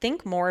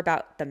think more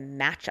about the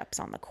matchups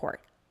on the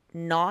court,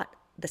 not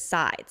the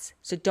sides.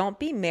 So don't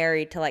be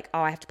married to like,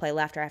 oh, I have to play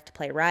left or I have to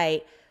play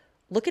right.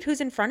 Look at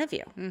who's in front of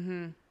you.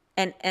 Mm-hmm.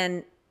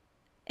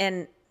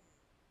 And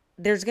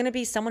there's going to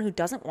be someone who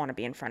doesn't want to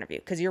be in front of you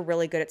because you're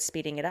really good at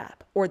speeding it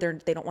up, or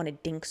they don't want to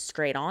dink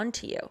straight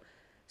onto you.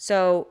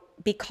 So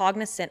be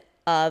cognizant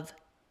of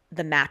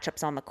the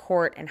matchups on the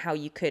court and how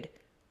you could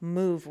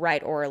move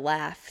right or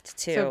left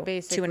to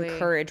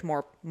encourage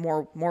more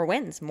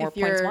wins, more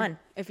points won.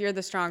 If you're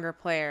the stronger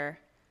player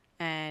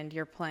and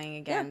you're playing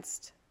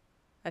against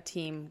a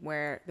team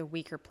where the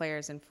weaker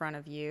players in front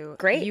of you,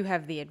 great, you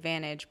have the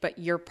advantage, but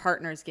your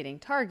partner's getting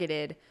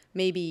targeted,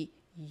 maybe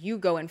you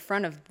go in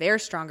front of their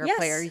stronger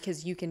player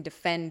because you can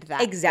defend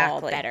that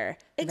ball better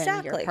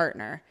than your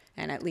partner.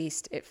 And at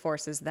least it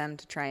forces them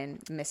to try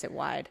and miss it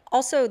wide.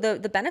 Also,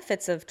 the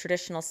benefits of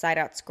traditional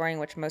side-out scoring,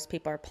 which most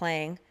people are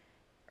playing,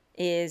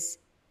 is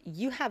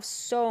you have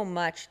so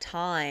much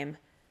time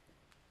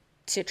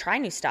to try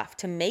new stuff,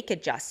 to make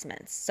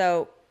adjustments.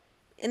 So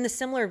in the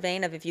similar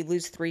vein of if you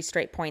lose 3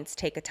 straight points,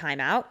 take a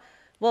timeout.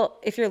 Well,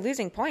 if you're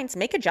losing points,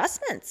 make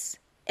adjustments.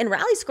 In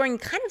rally scoring, you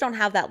kind of don't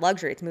have that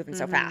luxury. It's moving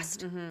so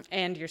fast. Mm-hmm.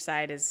 And your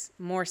side is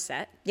more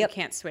set. Yep. You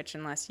can't switch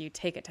unless you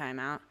take a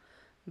timeout.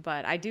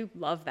 But I do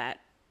love that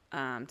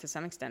to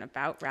some extent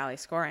about rally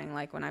scoring.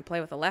 Like when I play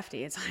with a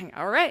lefty, it's like,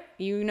 all right,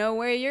 you know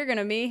where you're going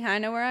to be. I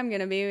know where I'm going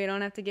to be. We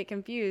don't have to get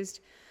confused.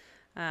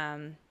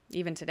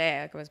 Even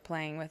today, I was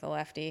playing with a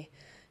lefty.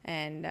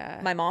 And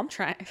my mom?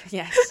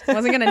 Yes.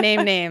 Wasn't going to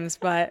name names,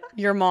 but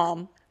your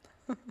mom.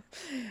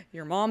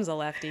 Your mom's a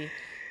lefty.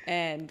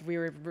 And we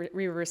were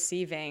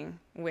receiving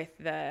with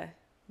the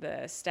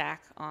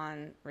stack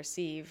on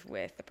receive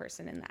with the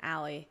person in the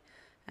alley.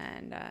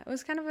 And it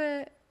was kind of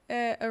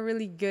a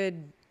really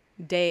good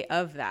day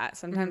of that.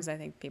 Sometimes I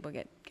think people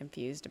get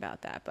confused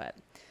about that, but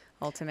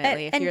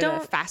ultimately, if you're the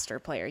faster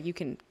player, you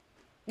can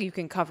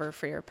cover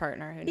for your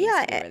partner. Who needs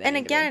to be where they and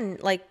need again, to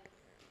be. like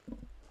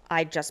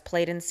I just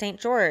played in St.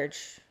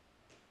 George.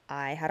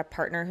 I had a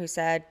partner who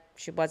said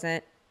she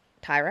wasn't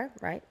Tyra,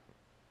 right?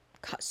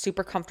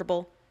 Super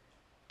comfortable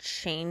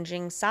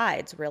changing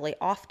sides really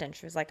often.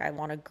 She was like, I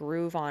want to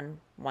groove on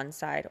one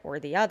side or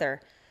the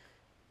other.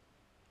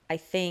 I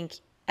think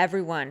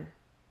everyone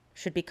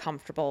should be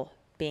comfortable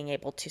being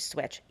able to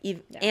switch.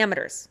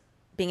 Amateurs,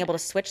 being able to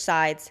switch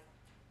sides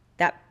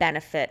that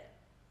benefit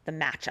the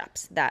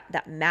matchups,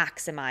 that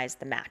maximize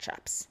the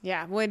matchups.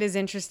 Yeah, well, it is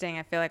interesting.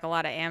 I feel like a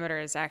lot of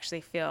amateurs actually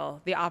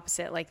feel the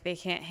opposite, like they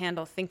can't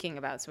handle thinking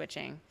about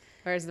switching,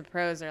 whereas the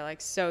pros are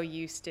like so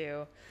used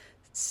to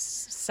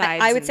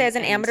sides. I would say as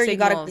an amateur, you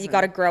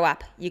gotta grow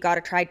up. You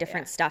gotta try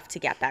different stuff to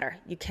get better.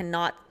 You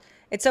cannot.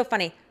 It's so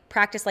funny.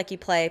 Practice like you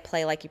play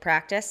like you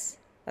practice.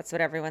 That's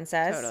what everyone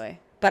says. Totally.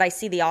 But I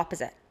see the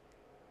opposite.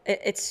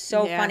 It's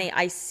so funny.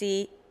 I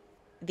see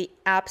the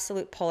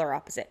absolute polar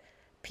opposite.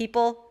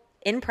 People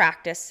in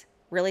practice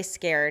really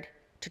scared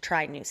to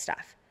try new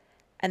stuff.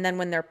 And then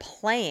when they're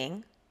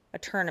playing a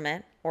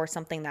tournament or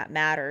something that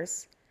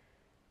matters,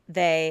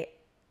 they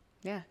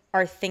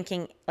are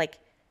thinking like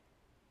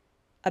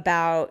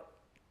about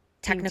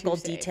technical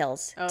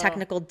details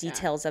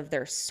of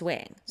their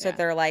swing. So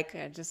they're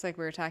like, just like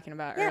we were talking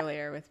about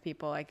earlier with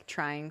people like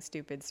trying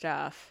stupid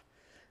stuff.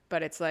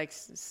 But it's like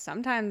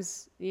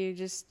sometimes you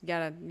just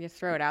you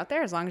throw it out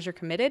there as long as you're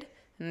committed.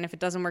 And if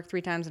it doesn't work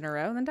 3 times in a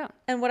row, then don't.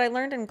 And what I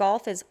learned in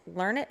golf is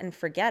learn it and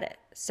forget it.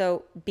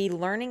 So be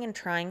learning and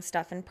trying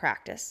stuff in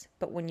practice.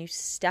 But when you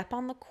step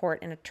on the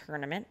court in a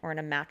tournament or in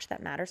a match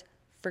that matters,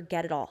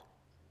 forget it all.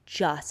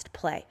 Just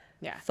play.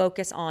 Yeah.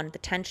 Focus on the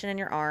tension in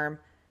your arm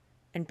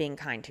and being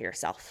kind to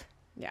yourself.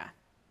 Yeah.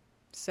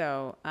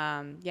 So,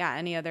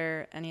 any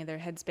other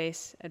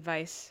headspace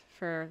advice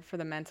for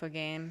the mental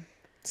game?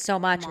 So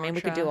much. Mantra. I mean,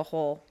 we could do a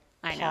whole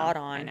pod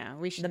on I know.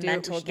 We should the do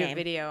mental we should do game. a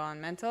video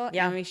on mental,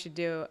 Yeah. and we should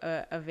do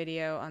a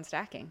video on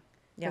stacking.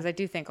 Because Yeah. I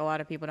do think a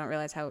lot of people don't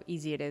realize how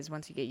easy it is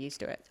once you get used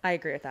to it. I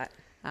agree with that.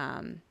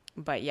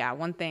 But yeah,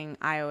 one thing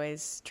I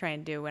always try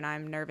and do when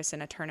I'm nervous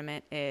in a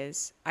tournament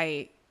is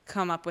I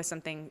come up with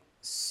something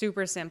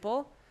super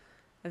simple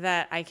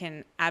that I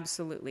can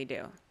absolutely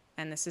do.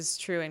 And this is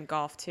true in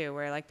golf too,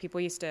 where like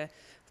people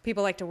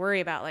like to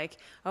worry about like,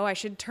 oh, I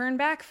should turn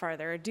back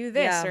farther or do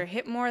this Yeah. or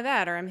hit more of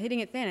that or I'm hitting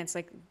it thin. It's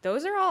like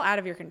those are all out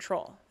of your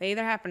control. They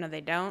either happen or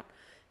they don't.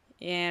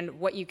 And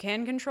what you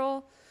can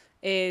control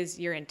is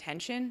your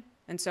intention.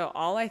 And so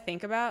all I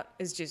think about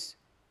is just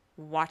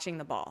watching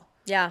the ball.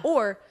 Yeah.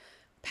 Or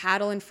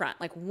paddle in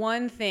front. Like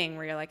one thing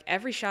where you're like,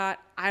 every shot,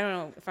 I don't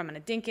know if I'm going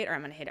to dink it or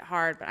I'm going to hit it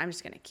hard, but I'm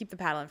just going to keep the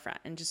paddle in front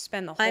and just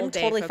spend the whole I'm day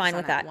totally focused fine on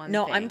with that. one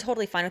No, thing. I'm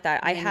totally fine with that.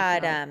 I then you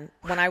had, can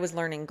when I was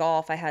learning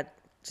golf, I had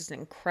just an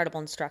incredible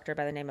instructor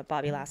by the name of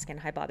Bobby Laskin.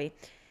 Hi, Bobby.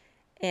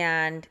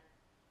 And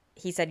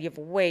he said, you have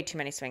way too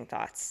many swing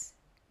thoughts.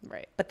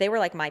 Right. But they were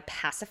like my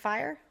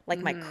pacifier, like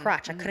my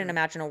crutch. I couldn't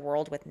imagine a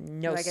world with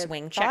no Like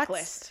swing a thoughts.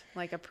 checklist,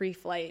 like a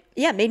pre-flight.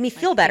 Yeah, it made me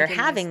feel better thinking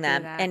this, having do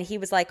them. that. And he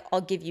was like,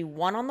 I'll give you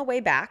one on the way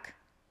back,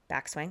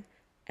 backswing,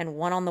 and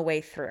one on the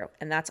way through.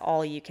 And that's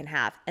all you can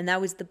have. And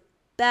that was the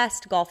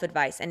best golf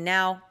advice. And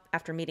now,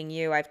 after meeting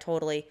you, I've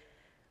totally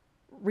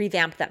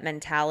revamped that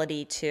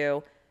mentality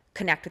to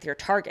connect with your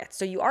target.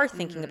 So you are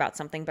thinking about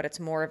something, but it's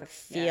more of a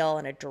feel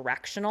and a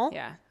directional.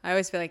 Yeah. I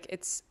always feel like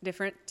it's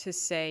different to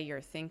say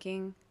you're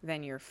thinking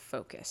than you're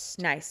focused,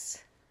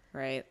 Nice.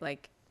 right?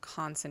 Like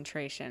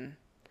concentration.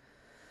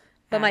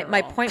 But my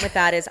Adderall. point with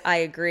that is I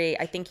agree.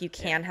 I think you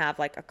can have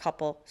like a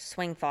couple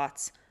swing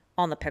thoughts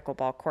on the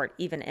pickleball court,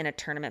 even in a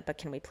tournament, but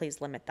can we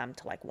please limit them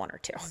to like 1 or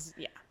 2?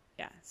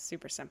 Yeah,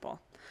 super simple.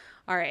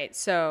 All right,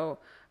 so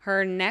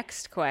her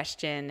next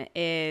question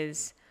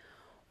is,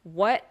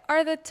 what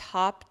are the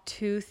top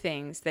 2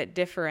 things that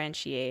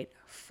differentiate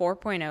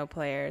 4.0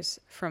 players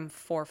from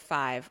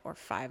 4.5 or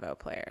 5.0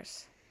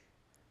 players?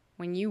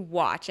 When you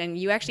watch, and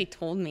you actually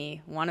told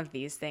me one of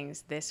these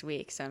things this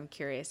week, so I'm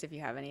curious if you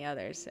have any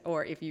others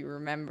or if you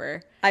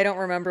remember. I don't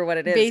remember what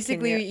it is.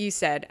 Basically, what you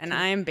said, and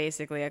I am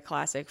basically a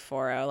classic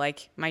 4.0.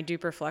 Like, my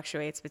duper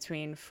fluctuates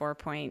between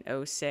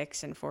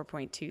 4.06 and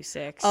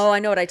 4.26. Oh, I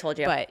know what I told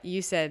you. But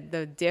you said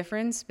the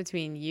difference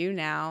between you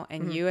now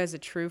and you as a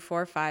true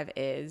 4.5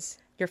 is?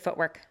 Your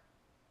footwork.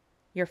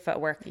 Your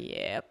footwork.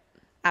 Yep.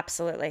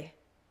 Absolutely.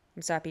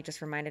 I'm so happy you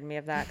just reminded me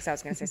of that because I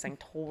was going to say something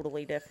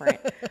totally different.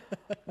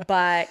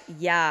 But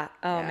yeah,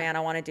 man, I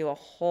want to do a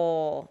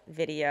whole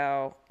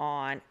video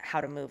on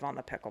how to move on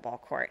the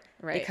pickleball court.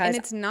 Right. Because and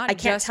it's not I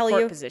can't just tell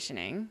court you.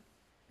 positioning.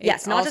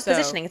 Yes, not just also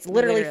positioning. It's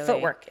literally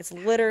footwork. It's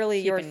literally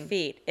your keeping-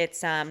 feet.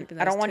 It's I Keeping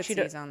don't those want you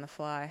to tootsies on the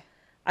fly.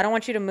 I don't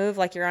want you to move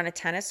like you're on a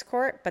tennis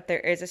court, but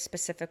there is a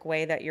specific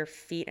way that your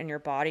feet and your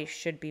body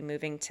should be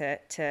moving to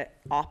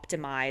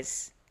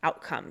optimize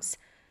outcomes.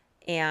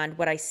 And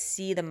what I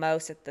see the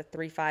most at the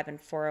 3.5 and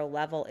 4.0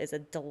 level is a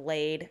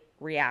delayed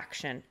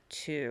reaction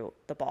to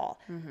the ball.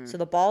 So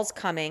the ball's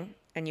coming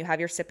and you have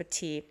your sip of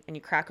tea and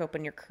you crack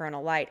open your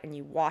Corona Light and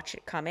you watch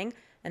it coming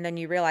and then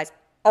you realize,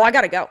 oh, I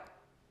got to go.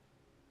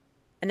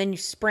 And then you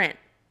sprint,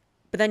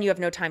 but then you have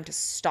no time to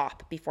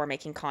stop before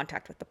making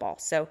contact with the ball.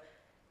 So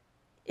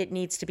it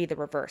needs to be the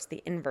reverse,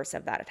 the inverse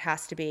of that. It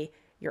has to be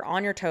you're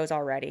on your toes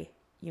already,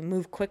 you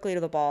move quickly to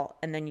the ball,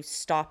 and then you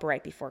stop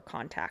right before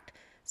contact.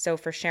 So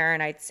for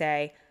Sharon, I'd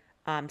say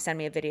send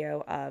me a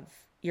video of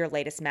your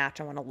latest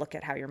match. I want to look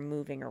at how you're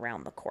moving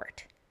around the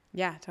court.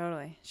 Yeah,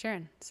 totally.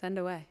 Sharon, send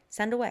away.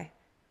 Send away.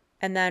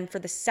 And then for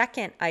the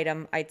second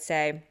item, I'd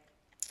say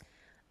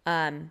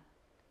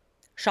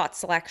shot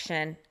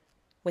selection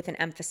with an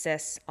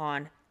emphasis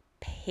on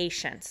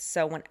patience.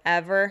 So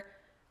whenever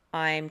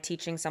I'm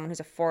teaching someone who's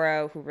a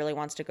 4.0 who really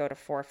wants to go to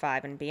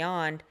 4.5 and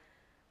beyond,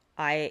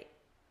 I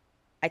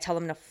tell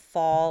them to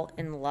fall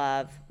in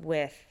love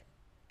with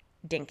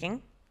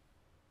dinking.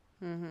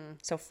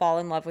 So fall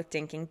in love with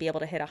dinking, be able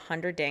to hit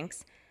 100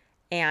 dinks,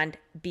 and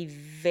be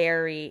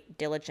very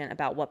diligent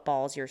about what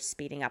balls you're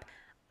speeding up.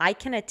 I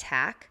can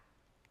attack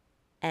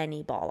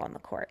any ball on the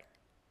court.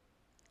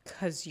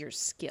 Because you're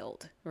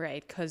skilled,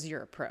 right? Because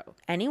you're a pro.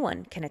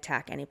 Anyone can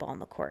attack any ball on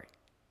the court.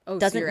 Oh,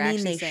 Doesn't so you're mean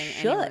actually they saying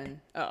should.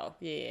 anyone. Oh,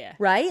 yeah.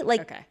 Right?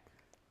 Like, Okay.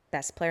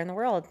 best player in the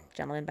world,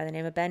 gentleman by the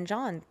name of Ben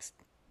Johns,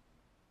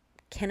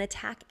 can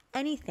attack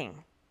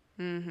anything.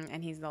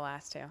 And he's the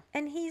last 2.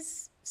 And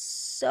he's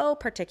so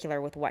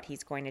particular with what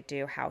he's going to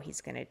do, how he's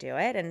going to do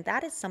it. And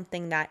that is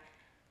something that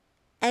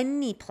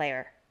any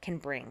player can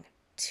bring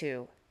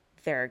to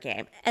their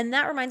game. And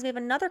that reminds me of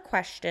another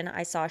question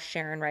I saw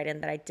Sharon write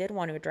in that I did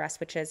want to address,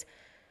 which is,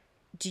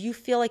 do you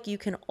feel like you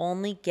can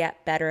only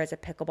get better as a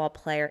pickleball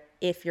player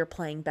if you're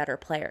playing better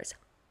players?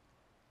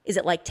 Is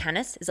it like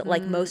tennis? Is it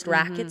like most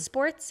racket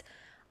sports?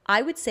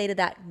 I would say to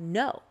that,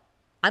 no.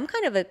 I'm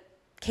kind of a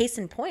case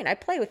in point. I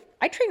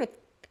train with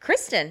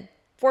Kristen,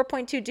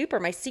 4.2 duper,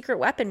 my secret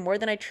weapon, more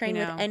than I train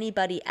with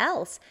anybody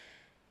else.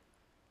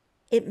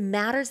 It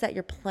matters that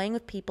you're playing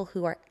with people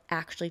who are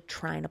actually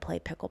trying to play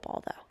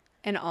pickleball, though.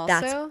 And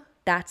also,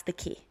 that's the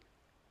key.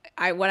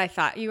 What I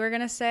thought you were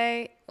going to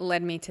say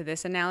led me to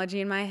this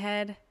analogy in my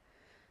head.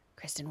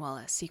 Kristen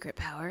Wallace, secret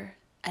power,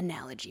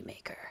 analogy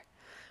maker.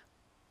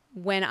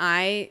 When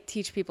I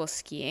teach people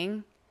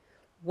skiing,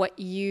 what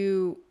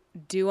you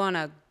do on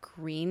a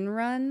green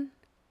run,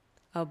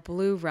 a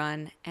blue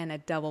run, and a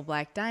double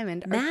black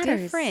diamond are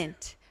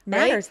different.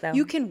 Matters, right? though.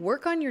 You can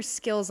work on your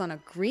skills on a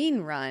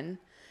green run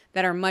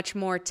that are much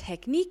more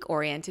technique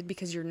oriented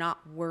because you're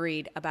not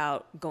worried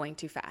about going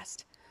too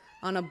fast.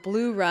 On a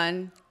blue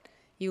run,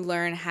 you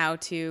learn how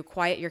to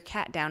quiet your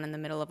cat down in the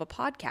middle of a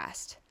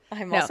podcast.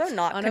 I'm also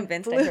not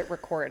convinced I hit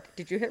record.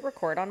 Did you hit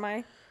record on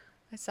my?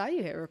 I saw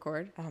you hit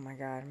record. Oh my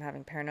God, I'm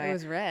having paranoia. It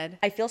was red.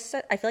 I feel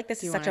like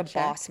this is such a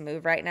boss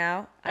move right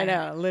now. I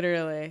know,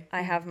 literally.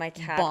 I have my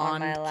cat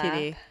on my lap.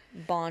 Kitty.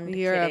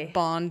 You're kitty. a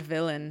Bond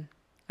villain.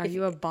 Are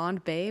you a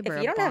Bond babe or a Bond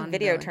If you don't have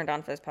video villain? turned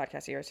on for this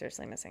podcast, you're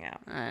seriously missing out.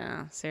 I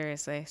know,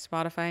 seriously.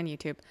 Spotify and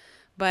YouTube.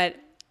 But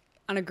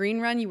on a green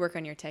run, you work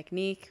on your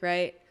technique,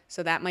 right?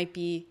 So that might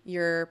be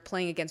you're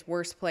playing against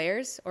worse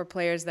players or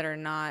players that are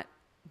not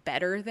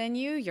better than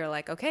you. You're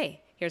like,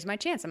 okay, here's my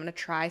chance. I'm going to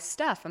try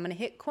stuff. I'm going to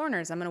hit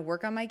corners. I'm going to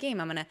work on my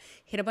game. I'm going to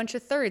hit a bunch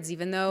of thirds,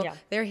 even though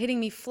they're hitting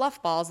me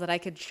fluff balls that I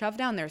could shove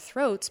down their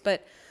throats.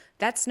 But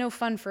that's no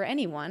fun for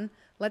anyone.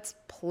 Let's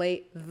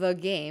play the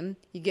game.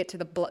 You get to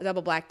the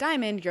double black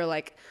diamond, you're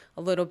like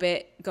a little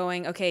bit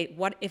going, okay,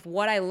 what if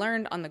what I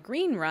learned on the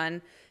green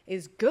run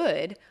is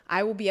good?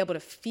 I will be able to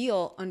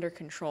feel under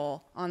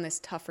control on this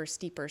tougher,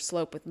 steeper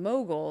slope with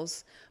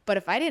moguls. But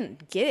if I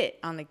didn't get it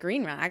on the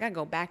green run, I got to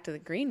go back to the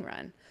green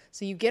run.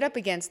 So you get up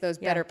against those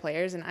better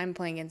players, and I'm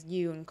playing against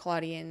you and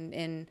Claudia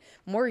and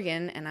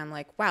Morgan, and I'm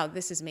like, wow,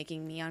 this is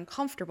making me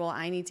uncomfortable.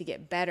 I need to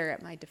get better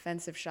at my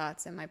defensive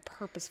shots and my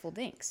purposeful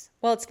dinks.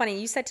 Well, it's funny.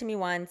 You said to me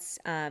once,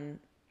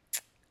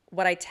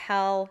 what I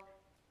tell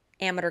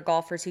amateur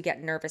golfers who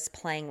get nervous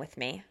playing with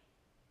me,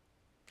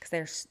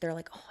 because they're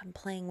like, oh, I'm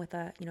playing with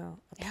a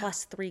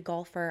 +3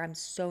 golfer. I'm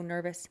so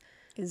nervous.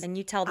 And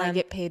you tell them, I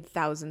get paid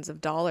thousands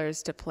of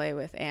dollars to play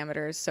with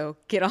amateurs, so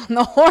get on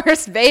the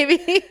horse,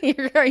 baby.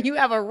 You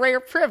have a rare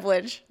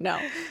privilege. No.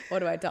 What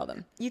do I tell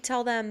them? You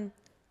tell them,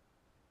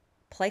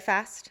 play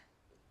fast,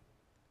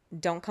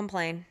 don't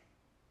complain,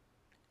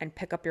 and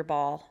pick up your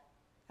ball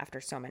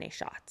after so many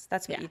shots.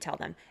 That's what you tell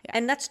them. Yeah.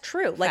 And that's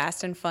true. Like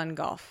fast and fun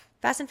golf.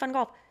 Fast and fun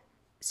golf.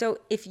 So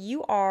if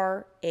you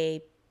are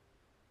a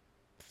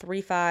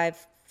 3.5,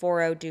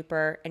 4.0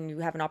 duper and you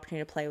have an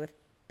opportunity to play with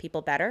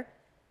people better,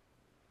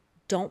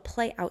 don't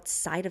play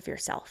outside of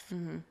yourself.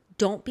 Mm-hmm.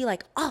 Don't be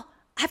like, oh,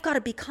 I've got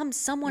to become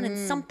someone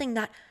and something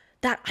that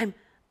I'm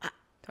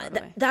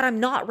that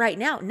I'm not right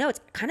now. No, it's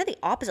kind of the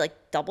opposite.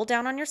 Like, double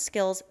down on your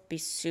skills, be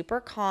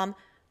super calm.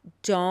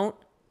 Don't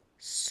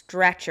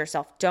stretch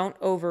yourself. Don't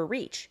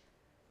overreach.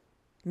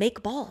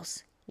 Make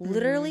balls.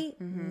 Literally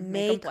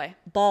make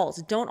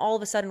balls. Don't all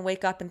of a sudden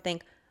wake up and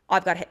think, oh,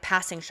 I've got to hit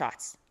passing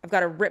shots. I've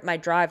got to rip my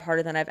drive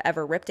harder than I've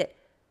ever ripped it.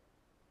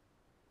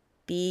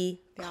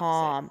 Be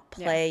calm.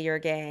 Play your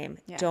game.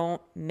 Yeah.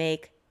 Don't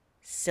make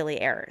silly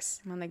errors.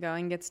 When the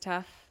going gets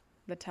tough,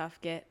 the tough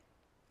get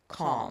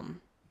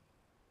calm.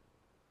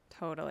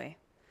 Totally.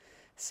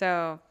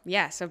 So,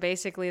 so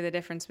basically the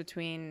difference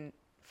between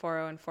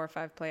 4.0 and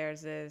 4.5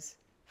 players is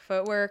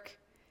footwork.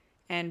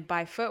 And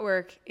by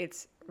footwork,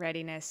 it's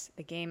readiness.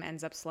 The game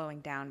ends up slowing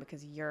down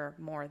because you're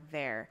more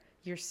there.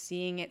 You're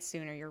seeing it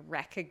sooner. Your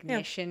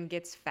recognition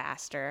gets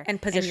faster.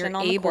 And position and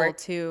on you're the court. able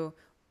to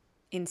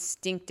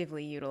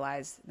instinctively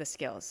utilize the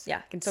skills. Yeah.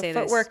 I can so say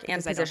footwork this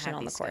and position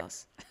on the court.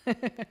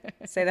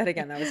 Say that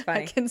again. That was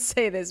funny. I can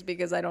say this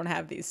because I don't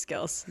have these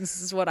skills.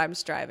 This is what I'm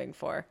striving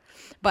for.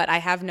 But I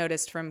have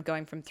noticed from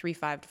going from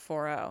 3.5 to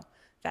 4.0,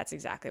 that's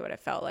exactly what it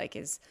felt like,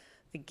 is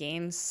the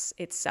game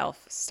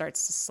itself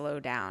starts to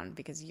slow down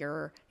because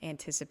you're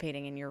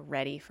anticipating and you're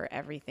ready for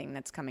everything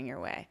that's coming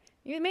your way.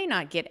 You may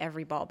not get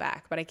every ball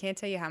back, but I can't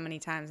tell you how many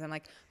times I'm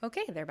like,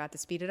 okay, they're about to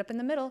speed it up in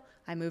the middle.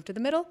 I move to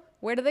the middle.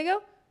 Where do they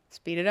go?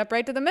 Speed it up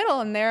right to the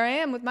middle, and there I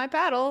am with my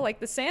paddle, like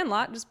the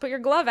Sandlot. Just put your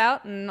glove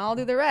out, and I'll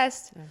do the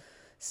rest. Yeah.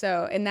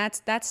 So, and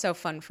that's so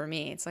fun for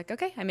me. It's like,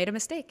 okay, I made a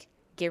mistake.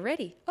 Get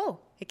ready. Oh,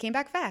 it came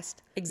back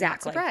fast.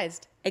 Exactly. Not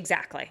surprised.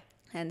 Exactly.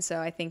 And so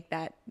I think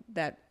that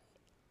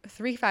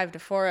 3.5 to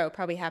 4.0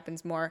 probably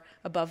happens more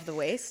above the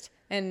waist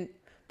and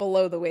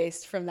below the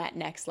waist from that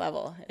next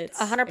level. It's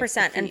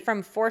 100%. And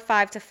from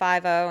 4.5 to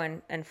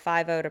 5.0 and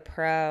 5.0 to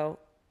pro,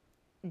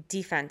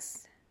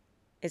 defense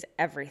is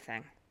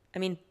everything. I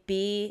mean,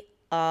 be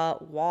a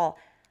wall.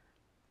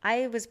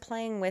 I was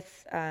playing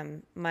with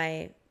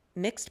my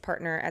mixed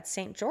partner at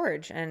St.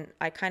 George, and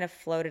I kind of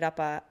floated up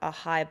a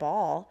high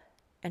ball,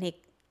 and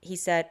he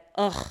said,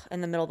 ugh,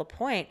 in the middle of the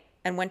point,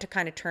 and went to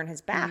kind of turn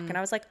his back. And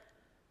I was like,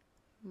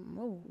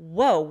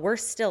 whoa, we're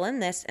still in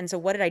this. And so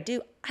what did I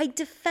do? I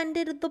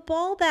defended the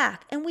ball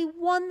back, and we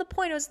won the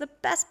point. It was the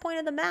best point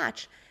of the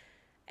match.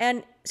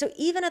 And so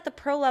even at the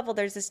pro level,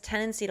 there's this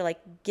tendency to like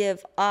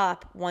give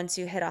up once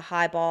you hit a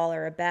high ball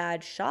or a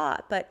bad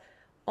shot. But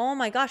oh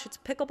my gosh, it's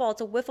pickleball.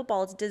 It's a wiffle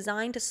ball. It's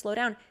designed to slow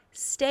down.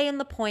 Stay in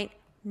the point.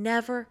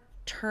 Never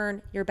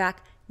turn your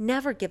back.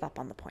 Never give up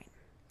on the point.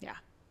 Yeah.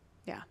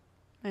 Yeah.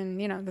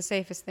 And, you know, the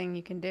safest thing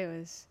you can do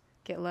is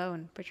get low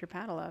and put your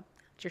paddle up.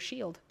 It's your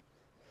shield.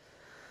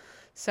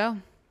 So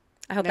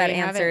I hope that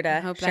answered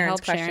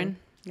Sharon's question. Sharon.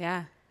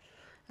 Yeah.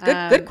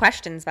 Good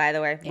questions, by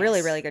the way. Yes,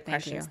 really, really good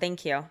questions.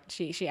 Thank you.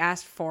 She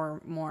asked for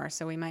more,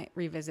 so we might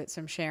revisit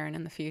some Sharon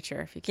in the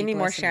future if you keep Give me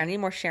more listening. Sharon. I need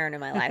more Sharon in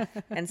my life.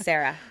 And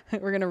Sarah.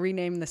 We're going to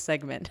rename the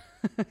segment.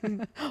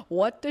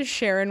 What does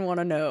Sharon want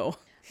to know?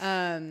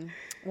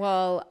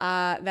 Well,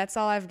 that's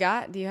all I've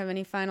got. Do you have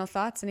any final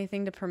thoughts?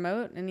 Anything to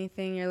promote?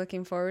 Anything you're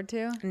looking forward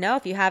to? No,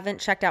 if you haven't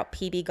checked out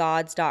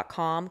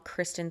pbgods.com,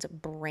 Kristen's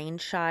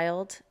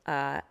brainchild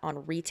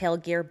on retail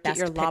gear, best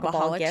your pickleball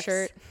Lobaholic gifts.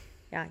 shirt.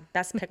 Yeah,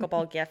 best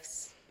pickleball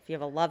gifts. If you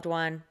have a loved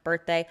one,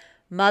 birthday,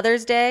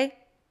 Mother's Day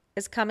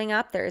is coming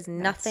up. There is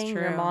nothing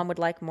your true. mom would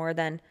like more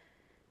than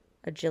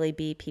a Jilly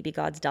Bee PB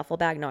Gods duffel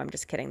bag. No, I'm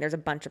just kidding. There's a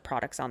bunch of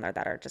products on there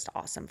that are just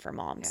awesome for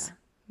moms.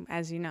 Yeah.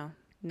 As you know,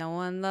 no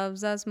one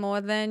loves us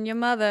more than your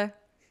mother.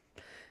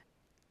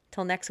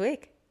 Till next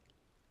week.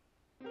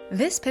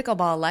 This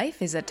Pickleball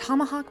Life is a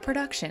Tomahawk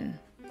production.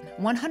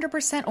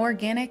 100%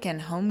 organic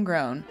and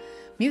homegrown.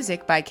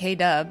 Music by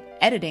K-Dub,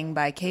 editing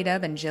by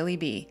K-Dub and Jilly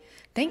B.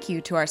 Thank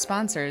you to our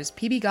sponsors,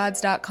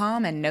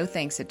 pbgods.com and No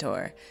Thanks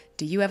Ator.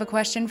 Do you have a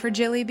question for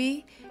Jilly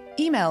B?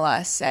 Email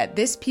us at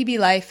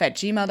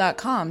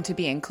thispblife@gmail.com to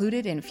be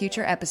included in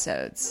future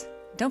episodes.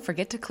 Don't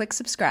forget to click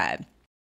subscribe.